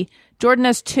 3, Jordan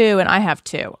has 2, and I have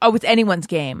 2. Oh, it's anyone's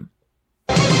game.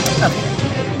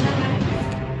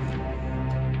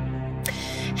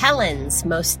 Helen's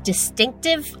most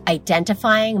distinctive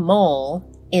identifying mole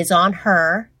is on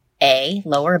her A,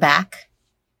 lower back,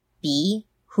 B,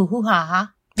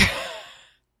 hoo-hoo-ha-ha,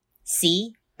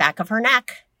 C, back of her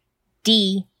neck,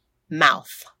 D, mouth.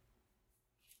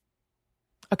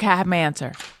 Okay, I have my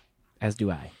answer. As do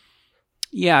I.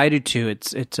 Yeah, I do too.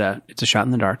 It's a shot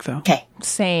in the dark though. Okay.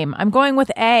 Same. I'm going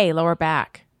with A, lower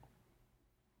back.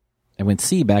 I went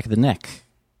C, back of the neck.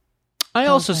 I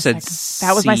also said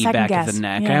That was my C second back guess. of the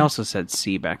neck. Yeah. I also said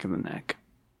C back of the neck.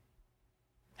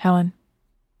 Helen.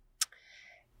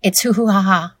 It's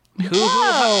hoo-hoo-ha-ha.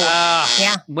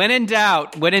 Yeah. When in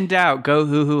doubt, go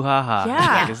hoo hoo ha ha.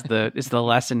 Yeah. is the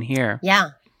lesson here. Yeah.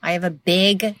 I have a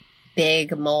big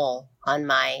mole on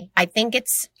my, I think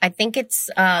it's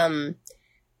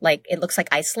like, it looks like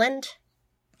Iceland.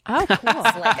 Oh, cool.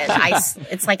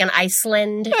 It's like an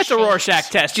Iceland. That's a Rorschach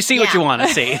test. You see what Yeah. you want to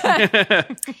see.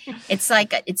 It's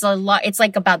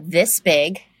like about this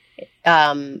big.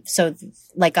 So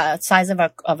like a size of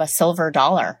a silver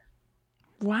dollar.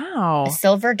 Wow. A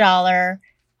silver dollar,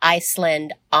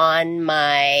 Iceland on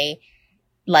my,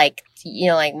 like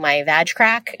my vag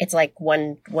crack. It's like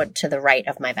one to the right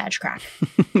of my vag crack.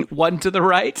 One to the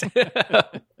right.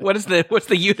 What's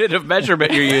the unit of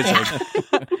measurement you're using?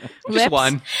 Just Lips?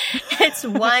 one. It's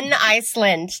one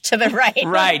Iceland to the right.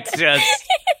 Right. Just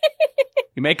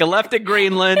you make a left at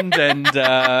Greenland and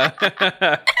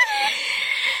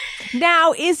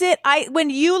Now, is it when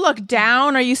you look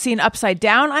down, are you seeing upside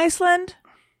down Iceland?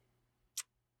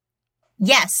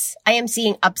 Yes, I am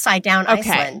seeing upside down Okay.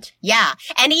 Iceland. Yeah.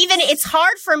 And even it's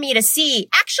hard for me to see.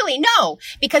 Actually, no,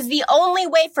 because the only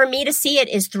way for me to see it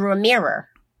is through a mirror.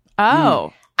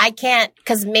 Oh. I can't,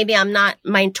 because maybe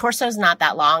my torso's not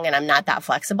that long and I'm not that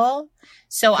flexible.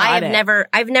 So Got it.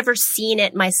 I've never seen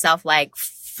it myself like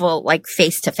full, like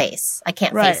face to face. I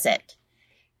can't Right. face it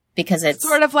because it's,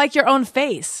 Sort of like your own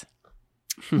face.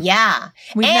 yeah.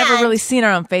 We've And- never really seen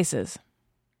our own faces.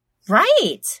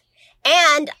 Right.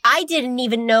 And I didn't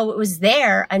even know it was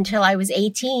there until I was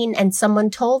 18 and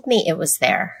someone told me it was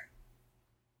there.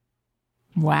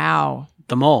 Wow.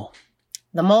 the mole.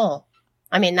 The mole.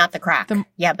 I mean, not the crack.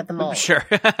 Yeah, but the mole. Sure.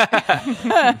 They're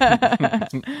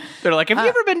like, have you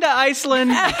ever been to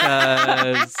Iceland?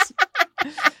 Because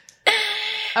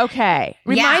Okay.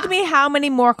 Remind Yeah. me how many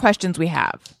more questions we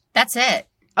have. That's it.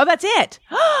 Oh, that's it.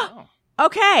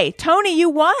 Okay. Tony, you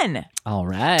won. All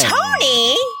right.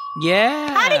 Tony,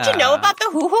 yeah. how did you know about the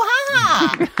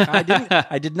hoo-hoo-ha-ha?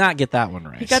 I did not get that one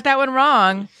right. You got that one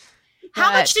wrong.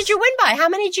 How But- much did you win by? How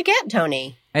many did you get,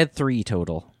 Tony? I had 3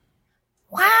 total.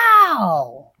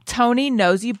 Wow. Tony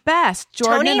knows you best.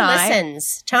 Jordan Tony and I.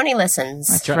 listens. Tony listens.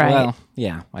 That's right. Well,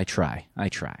 yeah, I try.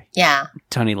 Yeah.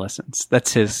 Tony listens.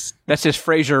 That's his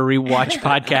Frasier rewatch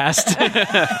podcast.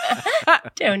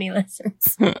 Tony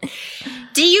listens.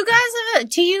 Do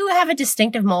you have a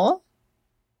distinctive mole?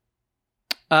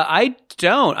 I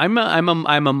don't. I'm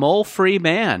a mole free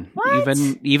man. What?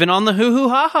 Even on the hoo hoo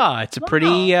ha ha. It's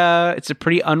a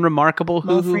pretty unremarkable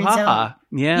hoo hoo Mole-free ha ha.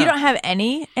 Yeah. You don't have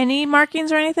any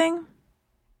markings or anything?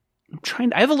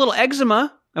 I have a little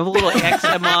eczema. I have a little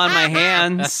eczema on my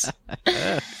hands.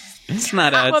 It's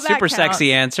not a Well, that super counts.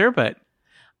 sexy answer, but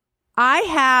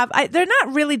They're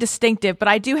not really distinctive, but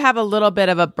I do have a little bit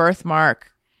of a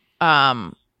birthmark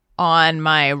on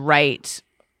my right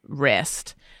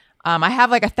wrist. I have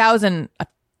like 1,000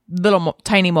 little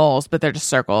tiny moles, but they're just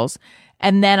circles.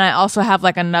 And then I also have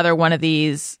like another one of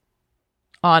these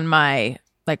on my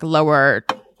like lower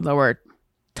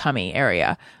tummy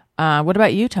area. What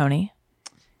about you, Tony?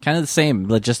 Kind of the same,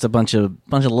 but just a bunch of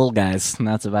little guys, and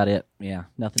that's about it. Yeah,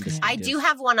 nothing distinctive. I do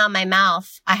have one on my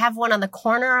mouth. I have one on the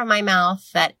corner of my mouth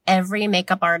that every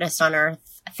makeup artist on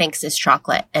earth thinks is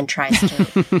chocolate and tries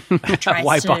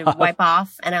to wipe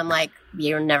off. And I'm like,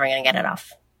 you're never going to get it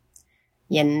off.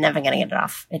 You're never going to get it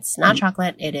off. It's not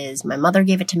chocolate. It is. My mother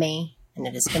gave it to me and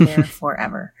it has been there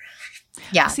forever.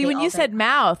 Yeah. See, when you said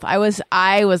mouth, I was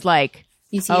like,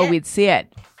 you see oh, it? we'd see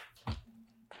it.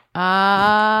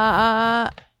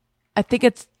 I think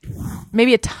it's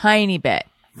maybe a tiny bit.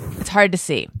 It's hard to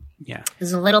see. yeah.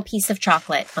 There's a little piece of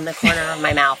chocolate on the corner of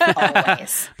my mouth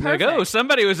always. You're like, oh,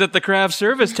 somebody was at the craft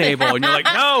service table, and you're like,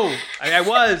 no, I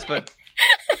was, but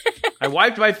I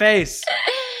wiped my face.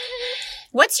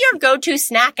 What's your go-to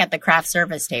snack at the craft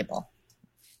service table?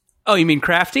 Oh, you mean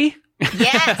crafty?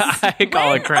 Yes. I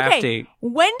call it crafty. Okay,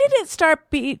 when did it start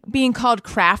being called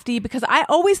crafty? Because I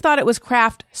always thought it was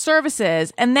craft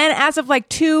services. And then as of like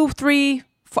 2, 3,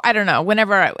 4, I don't know,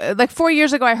 whenever, like 4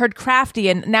 years ago, I heard crafty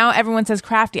and now everyone says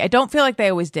crafty. I don't feel like they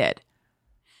always did.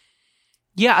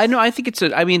 Yeah, I know. I think it's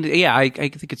I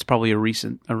think it's probably a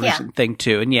recent thing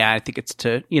too. And yeah, I think it's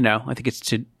to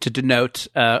denote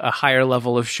a higher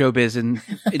level of showbiz and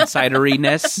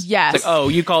insideriness. Yes. It's like, oh,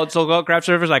 you call it craft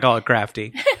service? I call it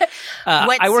crafty.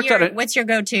 What's your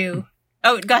go-to?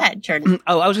 Oh, go ahead, Jordan.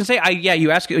 Oh, I was gonna say,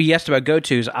 you asked about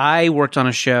go-tos. I worked on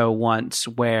a show once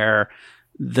where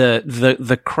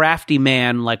the crafty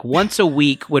man, like once a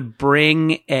week, would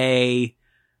bring a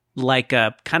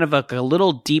kind of a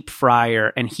little deep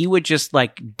fryer, and he would just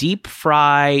like deep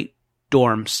fry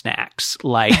dorm snacks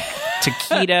like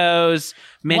taquitos,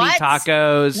 mini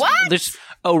tacos. What? There's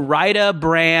Ore-Ida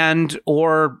brand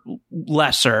or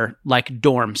lesser like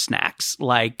dorm snacks,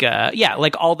 like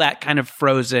like all that kind of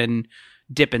frozen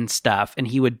dipping stuff, and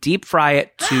he would deep fry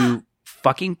it to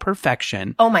fucking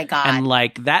perfection. Oh my God. And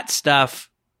like that stuff.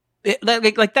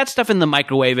 Like that stuff in the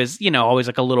microwave is, always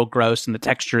like a little gross and the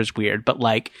texture is weird. But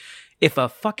like if a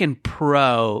fucking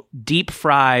pro deep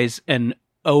fries an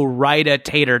Ore-Ida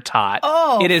tater tot,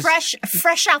 it is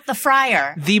fresh out the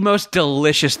fryer. The most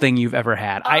delicious thing you've ever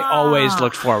had. I always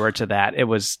looked forward to that.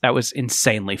 That was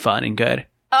insanely fun and good.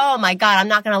 Oh my God. I'm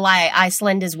not going to lie.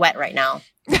 Iceland is wet right now.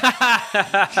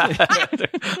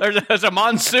 There's a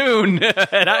monsoon.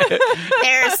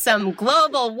 There's some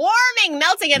global warming,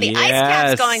 melting of the ice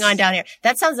caps going on down here.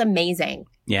 That sounds amazing.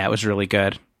 Yeah, it was really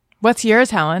good. What's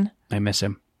yours, Helen? I miss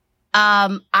him.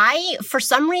 For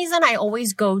some reason, I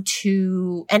always go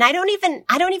to, and I don't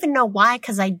even know why,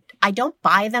 because I don't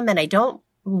buy them and I don't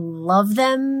love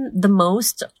them the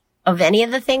most of any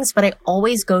of the things, but I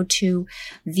always go to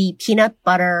the peanut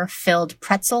butter filled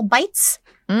pretzel bites.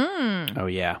 Oh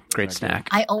yeah, great snack.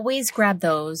 I always grab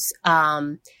those.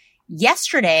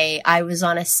 Yesterday I was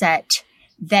on a set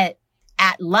that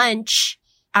at lunch,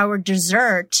 our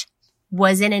dessert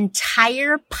was an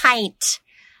entire pint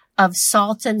of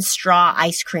Salt and Straw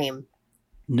ice cream.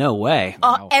 No way.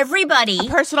 Everybody. A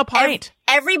personal pint.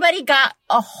 Everybody got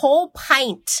a whole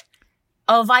pint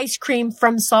of ice cream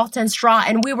from Salt and Straw.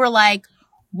 And we were like,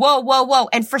 whoa, whoa, whoa.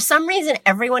 And for some reason,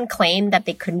 everyone claimed that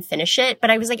they couldn't finish it. But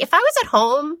I was like, if I was at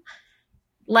home,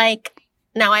 like,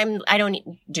 now I don't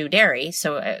do dairy,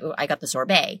 so I got the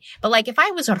sorbet. But like, if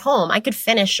I was at home, I could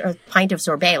finish a pint of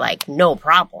sorbet, like, no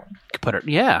problem. Put it,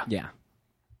 yeah.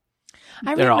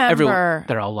 I remember.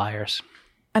 They're all liars.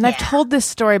 And I've told this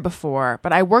story before,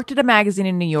 but I worked at a magazine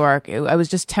in New York. I was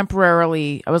just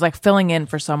temporarily, I was like filling in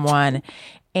for someone.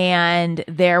 And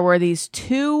there were these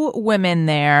two women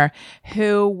there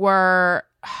who were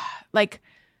like,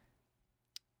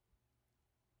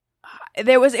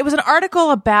 it was an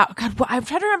article about, God, I'm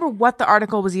trying to remember what the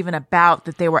article was even about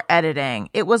that they were editing.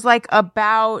 It was like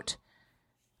about,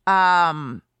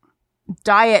 diet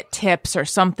tips or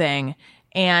something.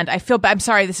 And I'm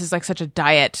sorry, this is like such a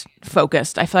diet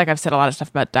focused. I feel like I've said a lot of stuff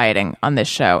about dieting on this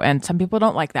show and some people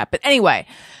don't like that. But anyway,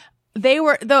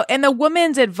 the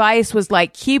woman's advice was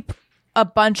like, keep a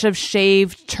bunch of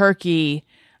shaved turkey,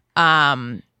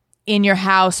 in your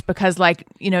house because like,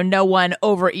 no one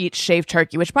overeats shaved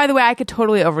turkey, which by the way, I could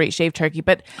totally overeat shaved turkey,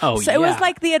 but it was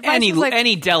like the advice was like,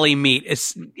 any deli meat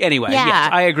is anyway. Yeah. Yes,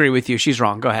 I agree with you. She's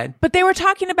wrong. Go ahead. But they were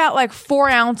talking about like 4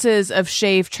 ounces of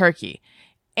shaved turkey.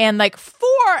 And like 4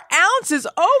 ounces,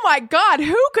 oh my God,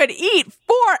 who could eat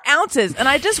 4 ounces? And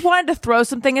I just wanted to throw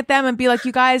something at them and be like,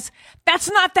 you guys, that's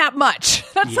not that much.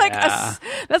 That's like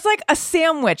a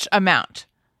sandwich amount.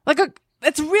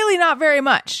 It's really not very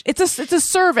much. It's a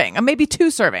serving, maybe 2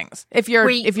 servings if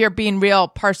you're being real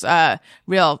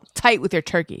tight with your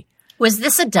turkey. Was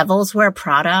this a Devil's Wear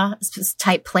Prada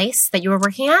type place that you were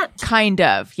working at? Kind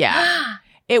of, yeah.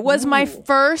 It was my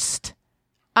first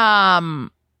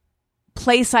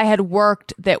place I had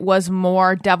worked that was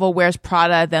more Devil Wears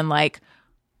Prada than like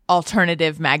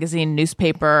alternative magazine,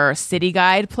 newspaper, city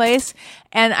guide place.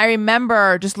 And I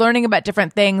remember just learning about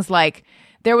different things. Like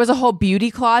there was a whole beauty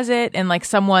closet and like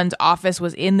someone's office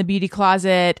was in the beauty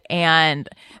closet. And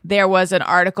there was an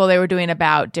article they were doing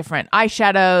about different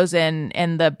eyeshadows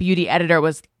and the beauty editor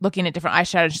was looking at different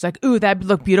eyeshadows. She's like, ooh, that'd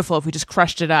look beautiful if we just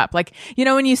crushed it up. Like,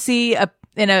 when you see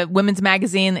in a women's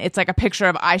magazine, it's like a picture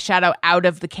of eyeshadow out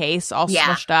of the case, all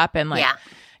smushed up and like,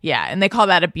 yeah. And they call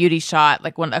that a beauty shot,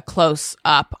 like a close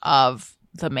up of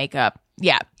the makeup.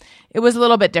 Yeah. It was a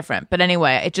little bit different. But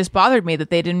anyway, it just bothered me that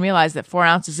they didn't realize that 4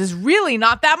 ounces is really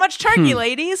not that much turkey,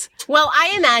 ladies. Well,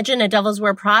 I imagine a Devil's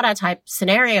Wear Prada type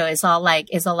scenario is all like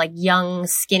young,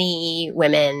 skinny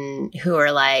women who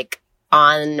are like,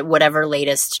 on whatever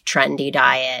latest trendy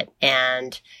diet,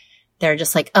 and they're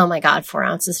just like, oh my God, 4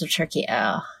 ounces of turkey.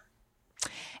 Oh,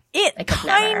 It I could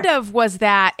kind never. of was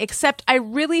that, except I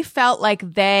really felt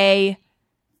like they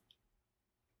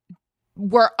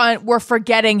were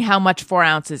forgetting how much 4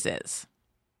 ounces is.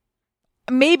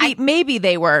 Maybe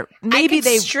they were. Maybe I could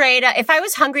they straight up. If I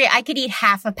was hungry, I could eat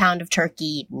half a pound of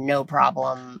turkey, no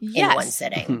problem, in Yes. one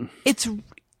sitting. It's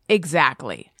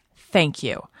exactly. Thank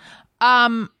you.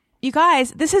 You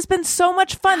guys, this has been so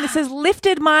much fun. This has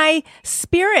lifted my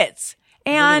spirits.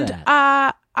 And Look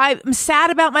at I'm sad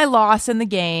about my loss in the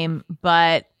game,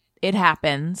 but it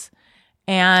happens.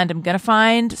 And I'm going to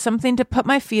find something to put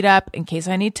my feet up in case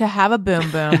I need to have a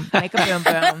boom boom, make a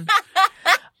boom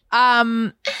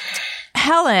boom.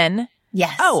 Helen.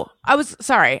 Yes. Oh, I was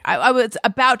sorry. I was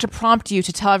about to prompt you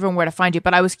to tell everyone where to find you,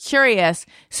 but I was curious.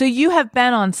 So you have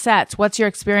been on sets. What's your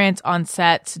experience on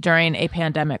sets during a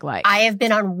pandemic like? I have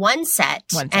been on one set,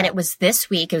 and it was this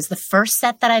week. It was the first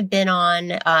set that I've been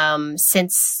on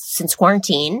since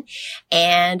quarantine,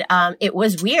 and it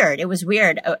was weird. It was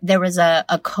weird. There was a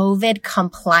COVID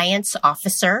compliance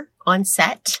officer on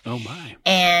set. Oh my.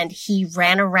 And he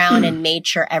ran around and made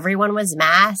sure everyone was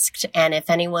masked. And if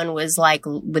anyone was like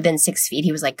within 6 feet,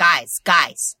 he was like, guys,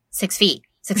 6 feet.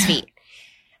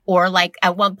 Or like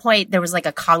at one point there was like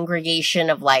a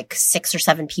congregation of like 6 or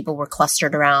 7 people were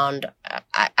clustered around.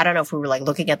 I don't know if we were like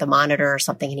looking at the monitor or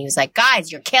something. And he was like,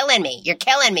 guys, you're killing me.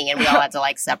 And we all had to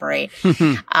like separate.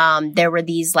 There were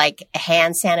these like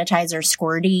hand sanitizer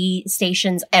squirty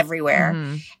stations everywhere.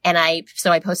 And I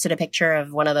posted a picture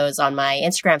of one of those on my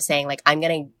Instagram saying like, I'm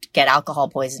going to get alcohol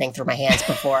poisoning through my hands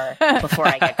before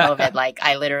I get COVID. Like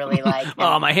I literally like,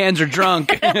 Oh, my hands are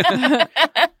drunk. I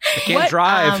can't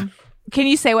drive. Can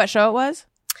you say what show it was?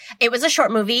 it was a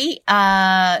short movie,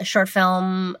 short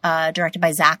film, directed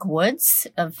by Zach Woods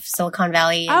of Silicon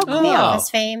Valley and Oh, The cool. Office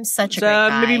fame. Such a great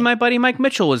guy. Maybe my buddy Mike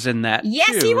Mitchell was in that.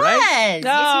 Yes, too, he was. right? Yes,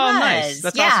 Oh, he was. nice.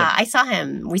 That's yeah, awesome. I saw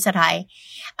him. We said hi.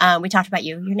 We talked about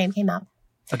you. Your name came up.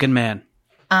 A good man.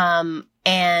 We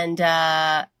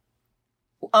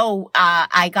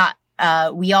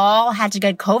all had to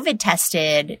get COVID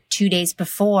tested 2 days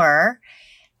before.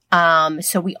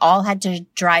 So we all had to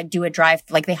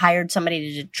like they hired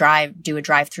somebody to do a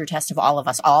drive-through test of all of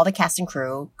us, all the cast and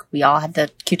crew. We all had the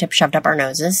Q-tip shoved up our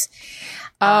noses.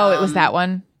 Oh, it was that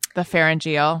one, the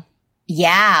pharyngeal.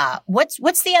 Yeah.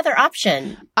 What's the other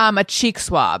option? A cheek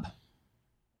swab.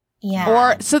 Yeah.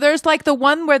 Or so there's like the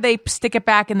one where they stick it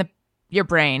back in your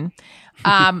brain.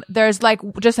 There's like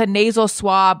just a nasal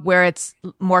swab where it's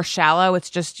more shallow. It's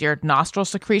just your nostril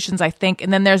secretions, I think.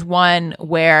 And then there's one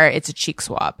where it's a cheek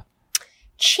swab.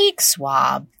 Cheek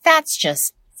swab. That's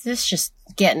just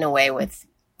getting away with,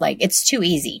 like, it's too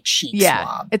easy. Cheek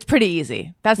swab. It's pretty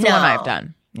easy. That's the No. one I've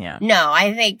done. Yeah. No,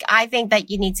 I think that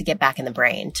you need to get back in the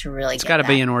brain to really It's got to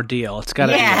be an ordeal. It's got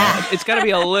to Yeah. be. It's got to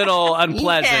be a little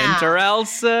unpleasant, Yeah. or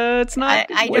else it's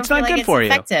not. I don't it's feel not like good it's for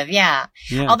effective. Yeah.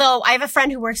 you. Yeah. Although I have a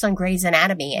friend who works on Grey's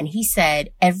Anatomy, and he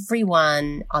said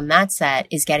everyone on that set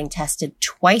is getting tested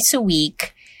twice a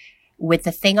week with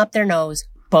the thing up their nose,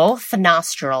 both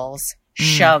nostrils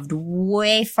shoved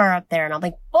way far up there. And I'm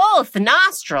like, both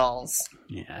nostrils?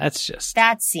 Yeah, that's just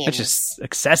That seems, that's just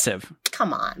excessive.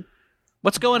 come on.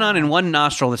 What's going on in one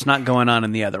nostril that's not going on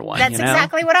in the other one? That's you know?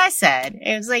 exactly what I said.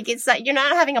 It was like, it's like, you're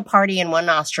not having a party in one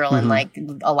nostril and like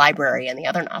a library in the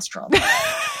other nostril. I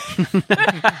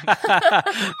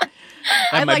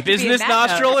have my like to be in business that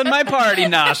nostril and my party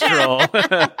nostril.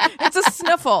 It's a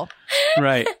sniffle.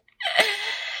 Right.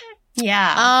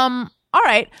 Yeah. All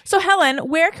right. So Helen,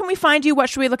 where can we find you? What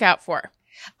should we look out for?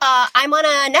 I'm on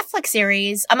a Netflix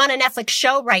series. I'm on a Netflix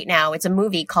show right now. It's a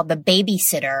movie called The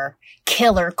Babysitter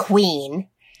Killer Queen.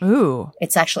 Ooh.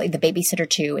 It's actually The Babysitter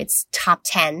 2. It's top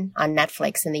 10 on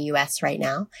Netflix in the US right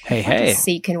now. Hey. So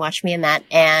you can watch me in that.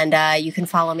 And you can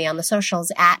follow me on the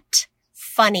socials at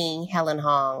Funny Helen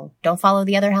Hong. Don't follow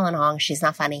the other Helen Hong. She's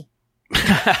not funny.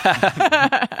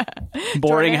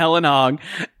 Boring Helen Hong.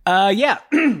 Yeah.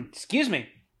 Excuse me.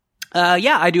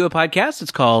 Yeah, I do a podcast.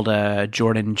 It's called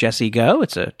Jordan Jesse Go.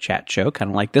 It's a chat show, kind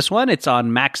of like this one. It's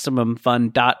on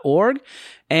MaximumFun.org.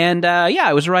 And yeah,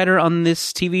 I was a writer on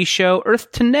this TV show,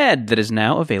 Earth to Ned, that is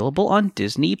now available on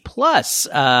Disney+.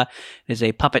 It is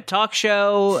a puppet talk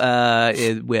show,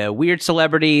 weird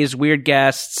celebrities, weird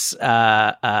guests.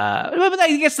 But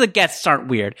I guess the guests aren't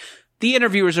weird. The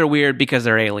interviewers are weird because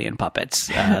they're alien puppets.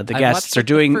 The I've guests watched are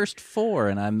doing the first 4,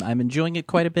 and I'm enjoying it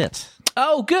quite a bit.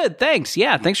 Oh, good. Thanks.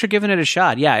 Yeah, thanks for giving it a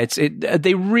shot. Yeah,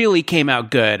 they really came out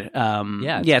good.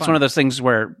 It's one of those things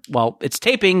where, well, it's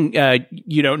taping.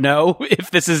 You don't know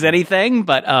if this is anything,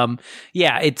 but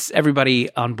it's everybody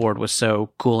on board was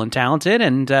so cool and talented,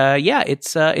 and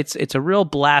it's a real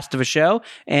blast of a show,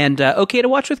 and okay to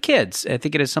watch with kids. I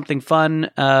think it is something fun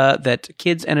that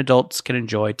kids and adults can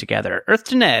enjoy together. Earth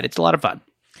to Ned. It's a lot of fun.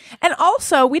 And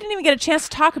also, we didn't even get a chance to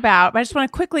talk about, but I just want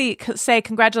to quickly say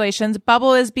congratulations.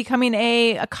 Bubble is becoming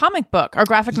a comic book or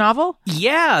graphic novel.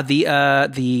 Yeah,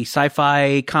 the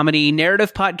sci-fi comedy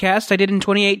narrative podcast I did in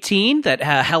 2018 that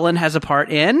Helen has a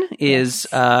part in is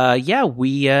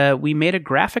we made a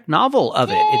graphic novel of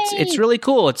it. It's really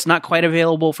cool. It's not quite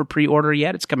available for pre-order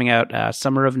yet. It's coming out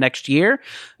summer of next year.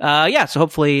 So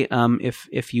hopefully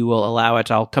if you will allow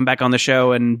it, I'll come back on the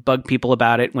show and bug people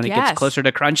about it when it gets closer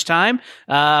to crunch time.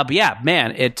 But yeah,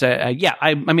 man,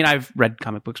 I mean, I've read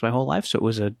comic books my whole life, so it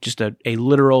was just a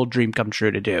literal dream come true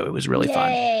to do. It was really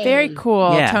fun. Very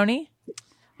cool. Yeah. Tony?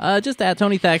 Just at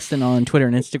Tony Thaxton on Twitter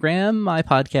and Instagram, my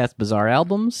podcast, Bizarre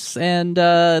Albums, and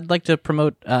I'd like to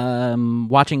promote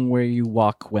watching Where You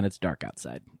Walk When It's Dark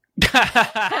Outside.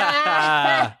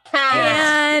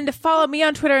 And follow me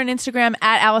on Twitter and Instagram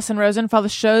at Allison Rosen. Follow the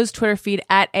show's Twitter feed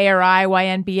at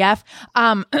ARIYNBF.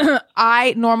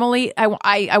 I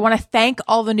want to thank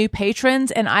all the new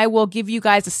patrons, and I will give you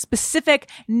guys a specific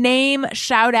name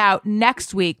shout out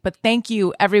next week. But thank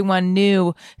you everyone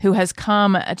new who has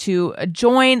come to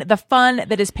join the fun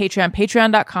that is Patreon.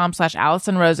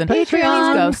 Patreon.com/Allison Rosen. Please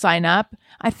go sign up.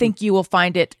 I think you will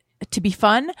find it to be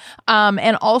fun.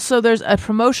 And also there's a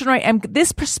promotion, right? And this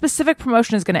specific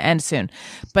promotion is going to end soon,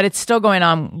 but it's still going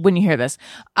on when you hear this.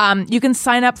 You can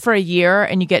sign up for a year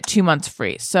and you get 2 months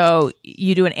free. So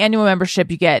you do an annual membership,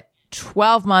 you get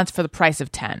 12 months for the price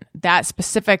of 10. That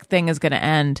specific thing is going to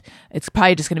end. It's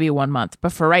probably just going to be 1 month,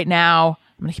 but for right now,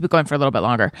 I'm going to keep it going for a little bit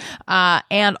longer.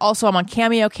 And also I'm on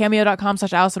Cameo,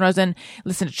 cameo.com/Allison Rosen.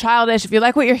 Listen to Childish. If you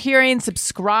like what you're hearing,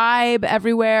 subscribe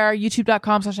everywhere,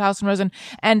 youtube.com/Allison Rosen.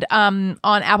 And on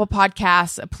Apple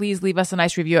Podcasts, please leave us a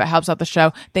nice review. It helps out the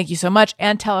show. Thank you so much.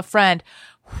 And tell a friend.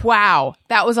 Wow,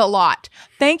 that was a lot.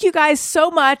 Thank you guys so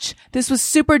much. This was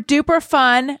super duper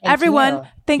fun. Everyone,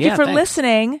 thank you for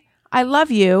listening. I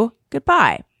love you.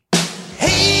 Goodbye.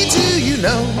 Hey, do you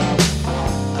know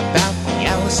about the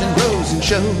Allison Rosen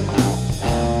Show?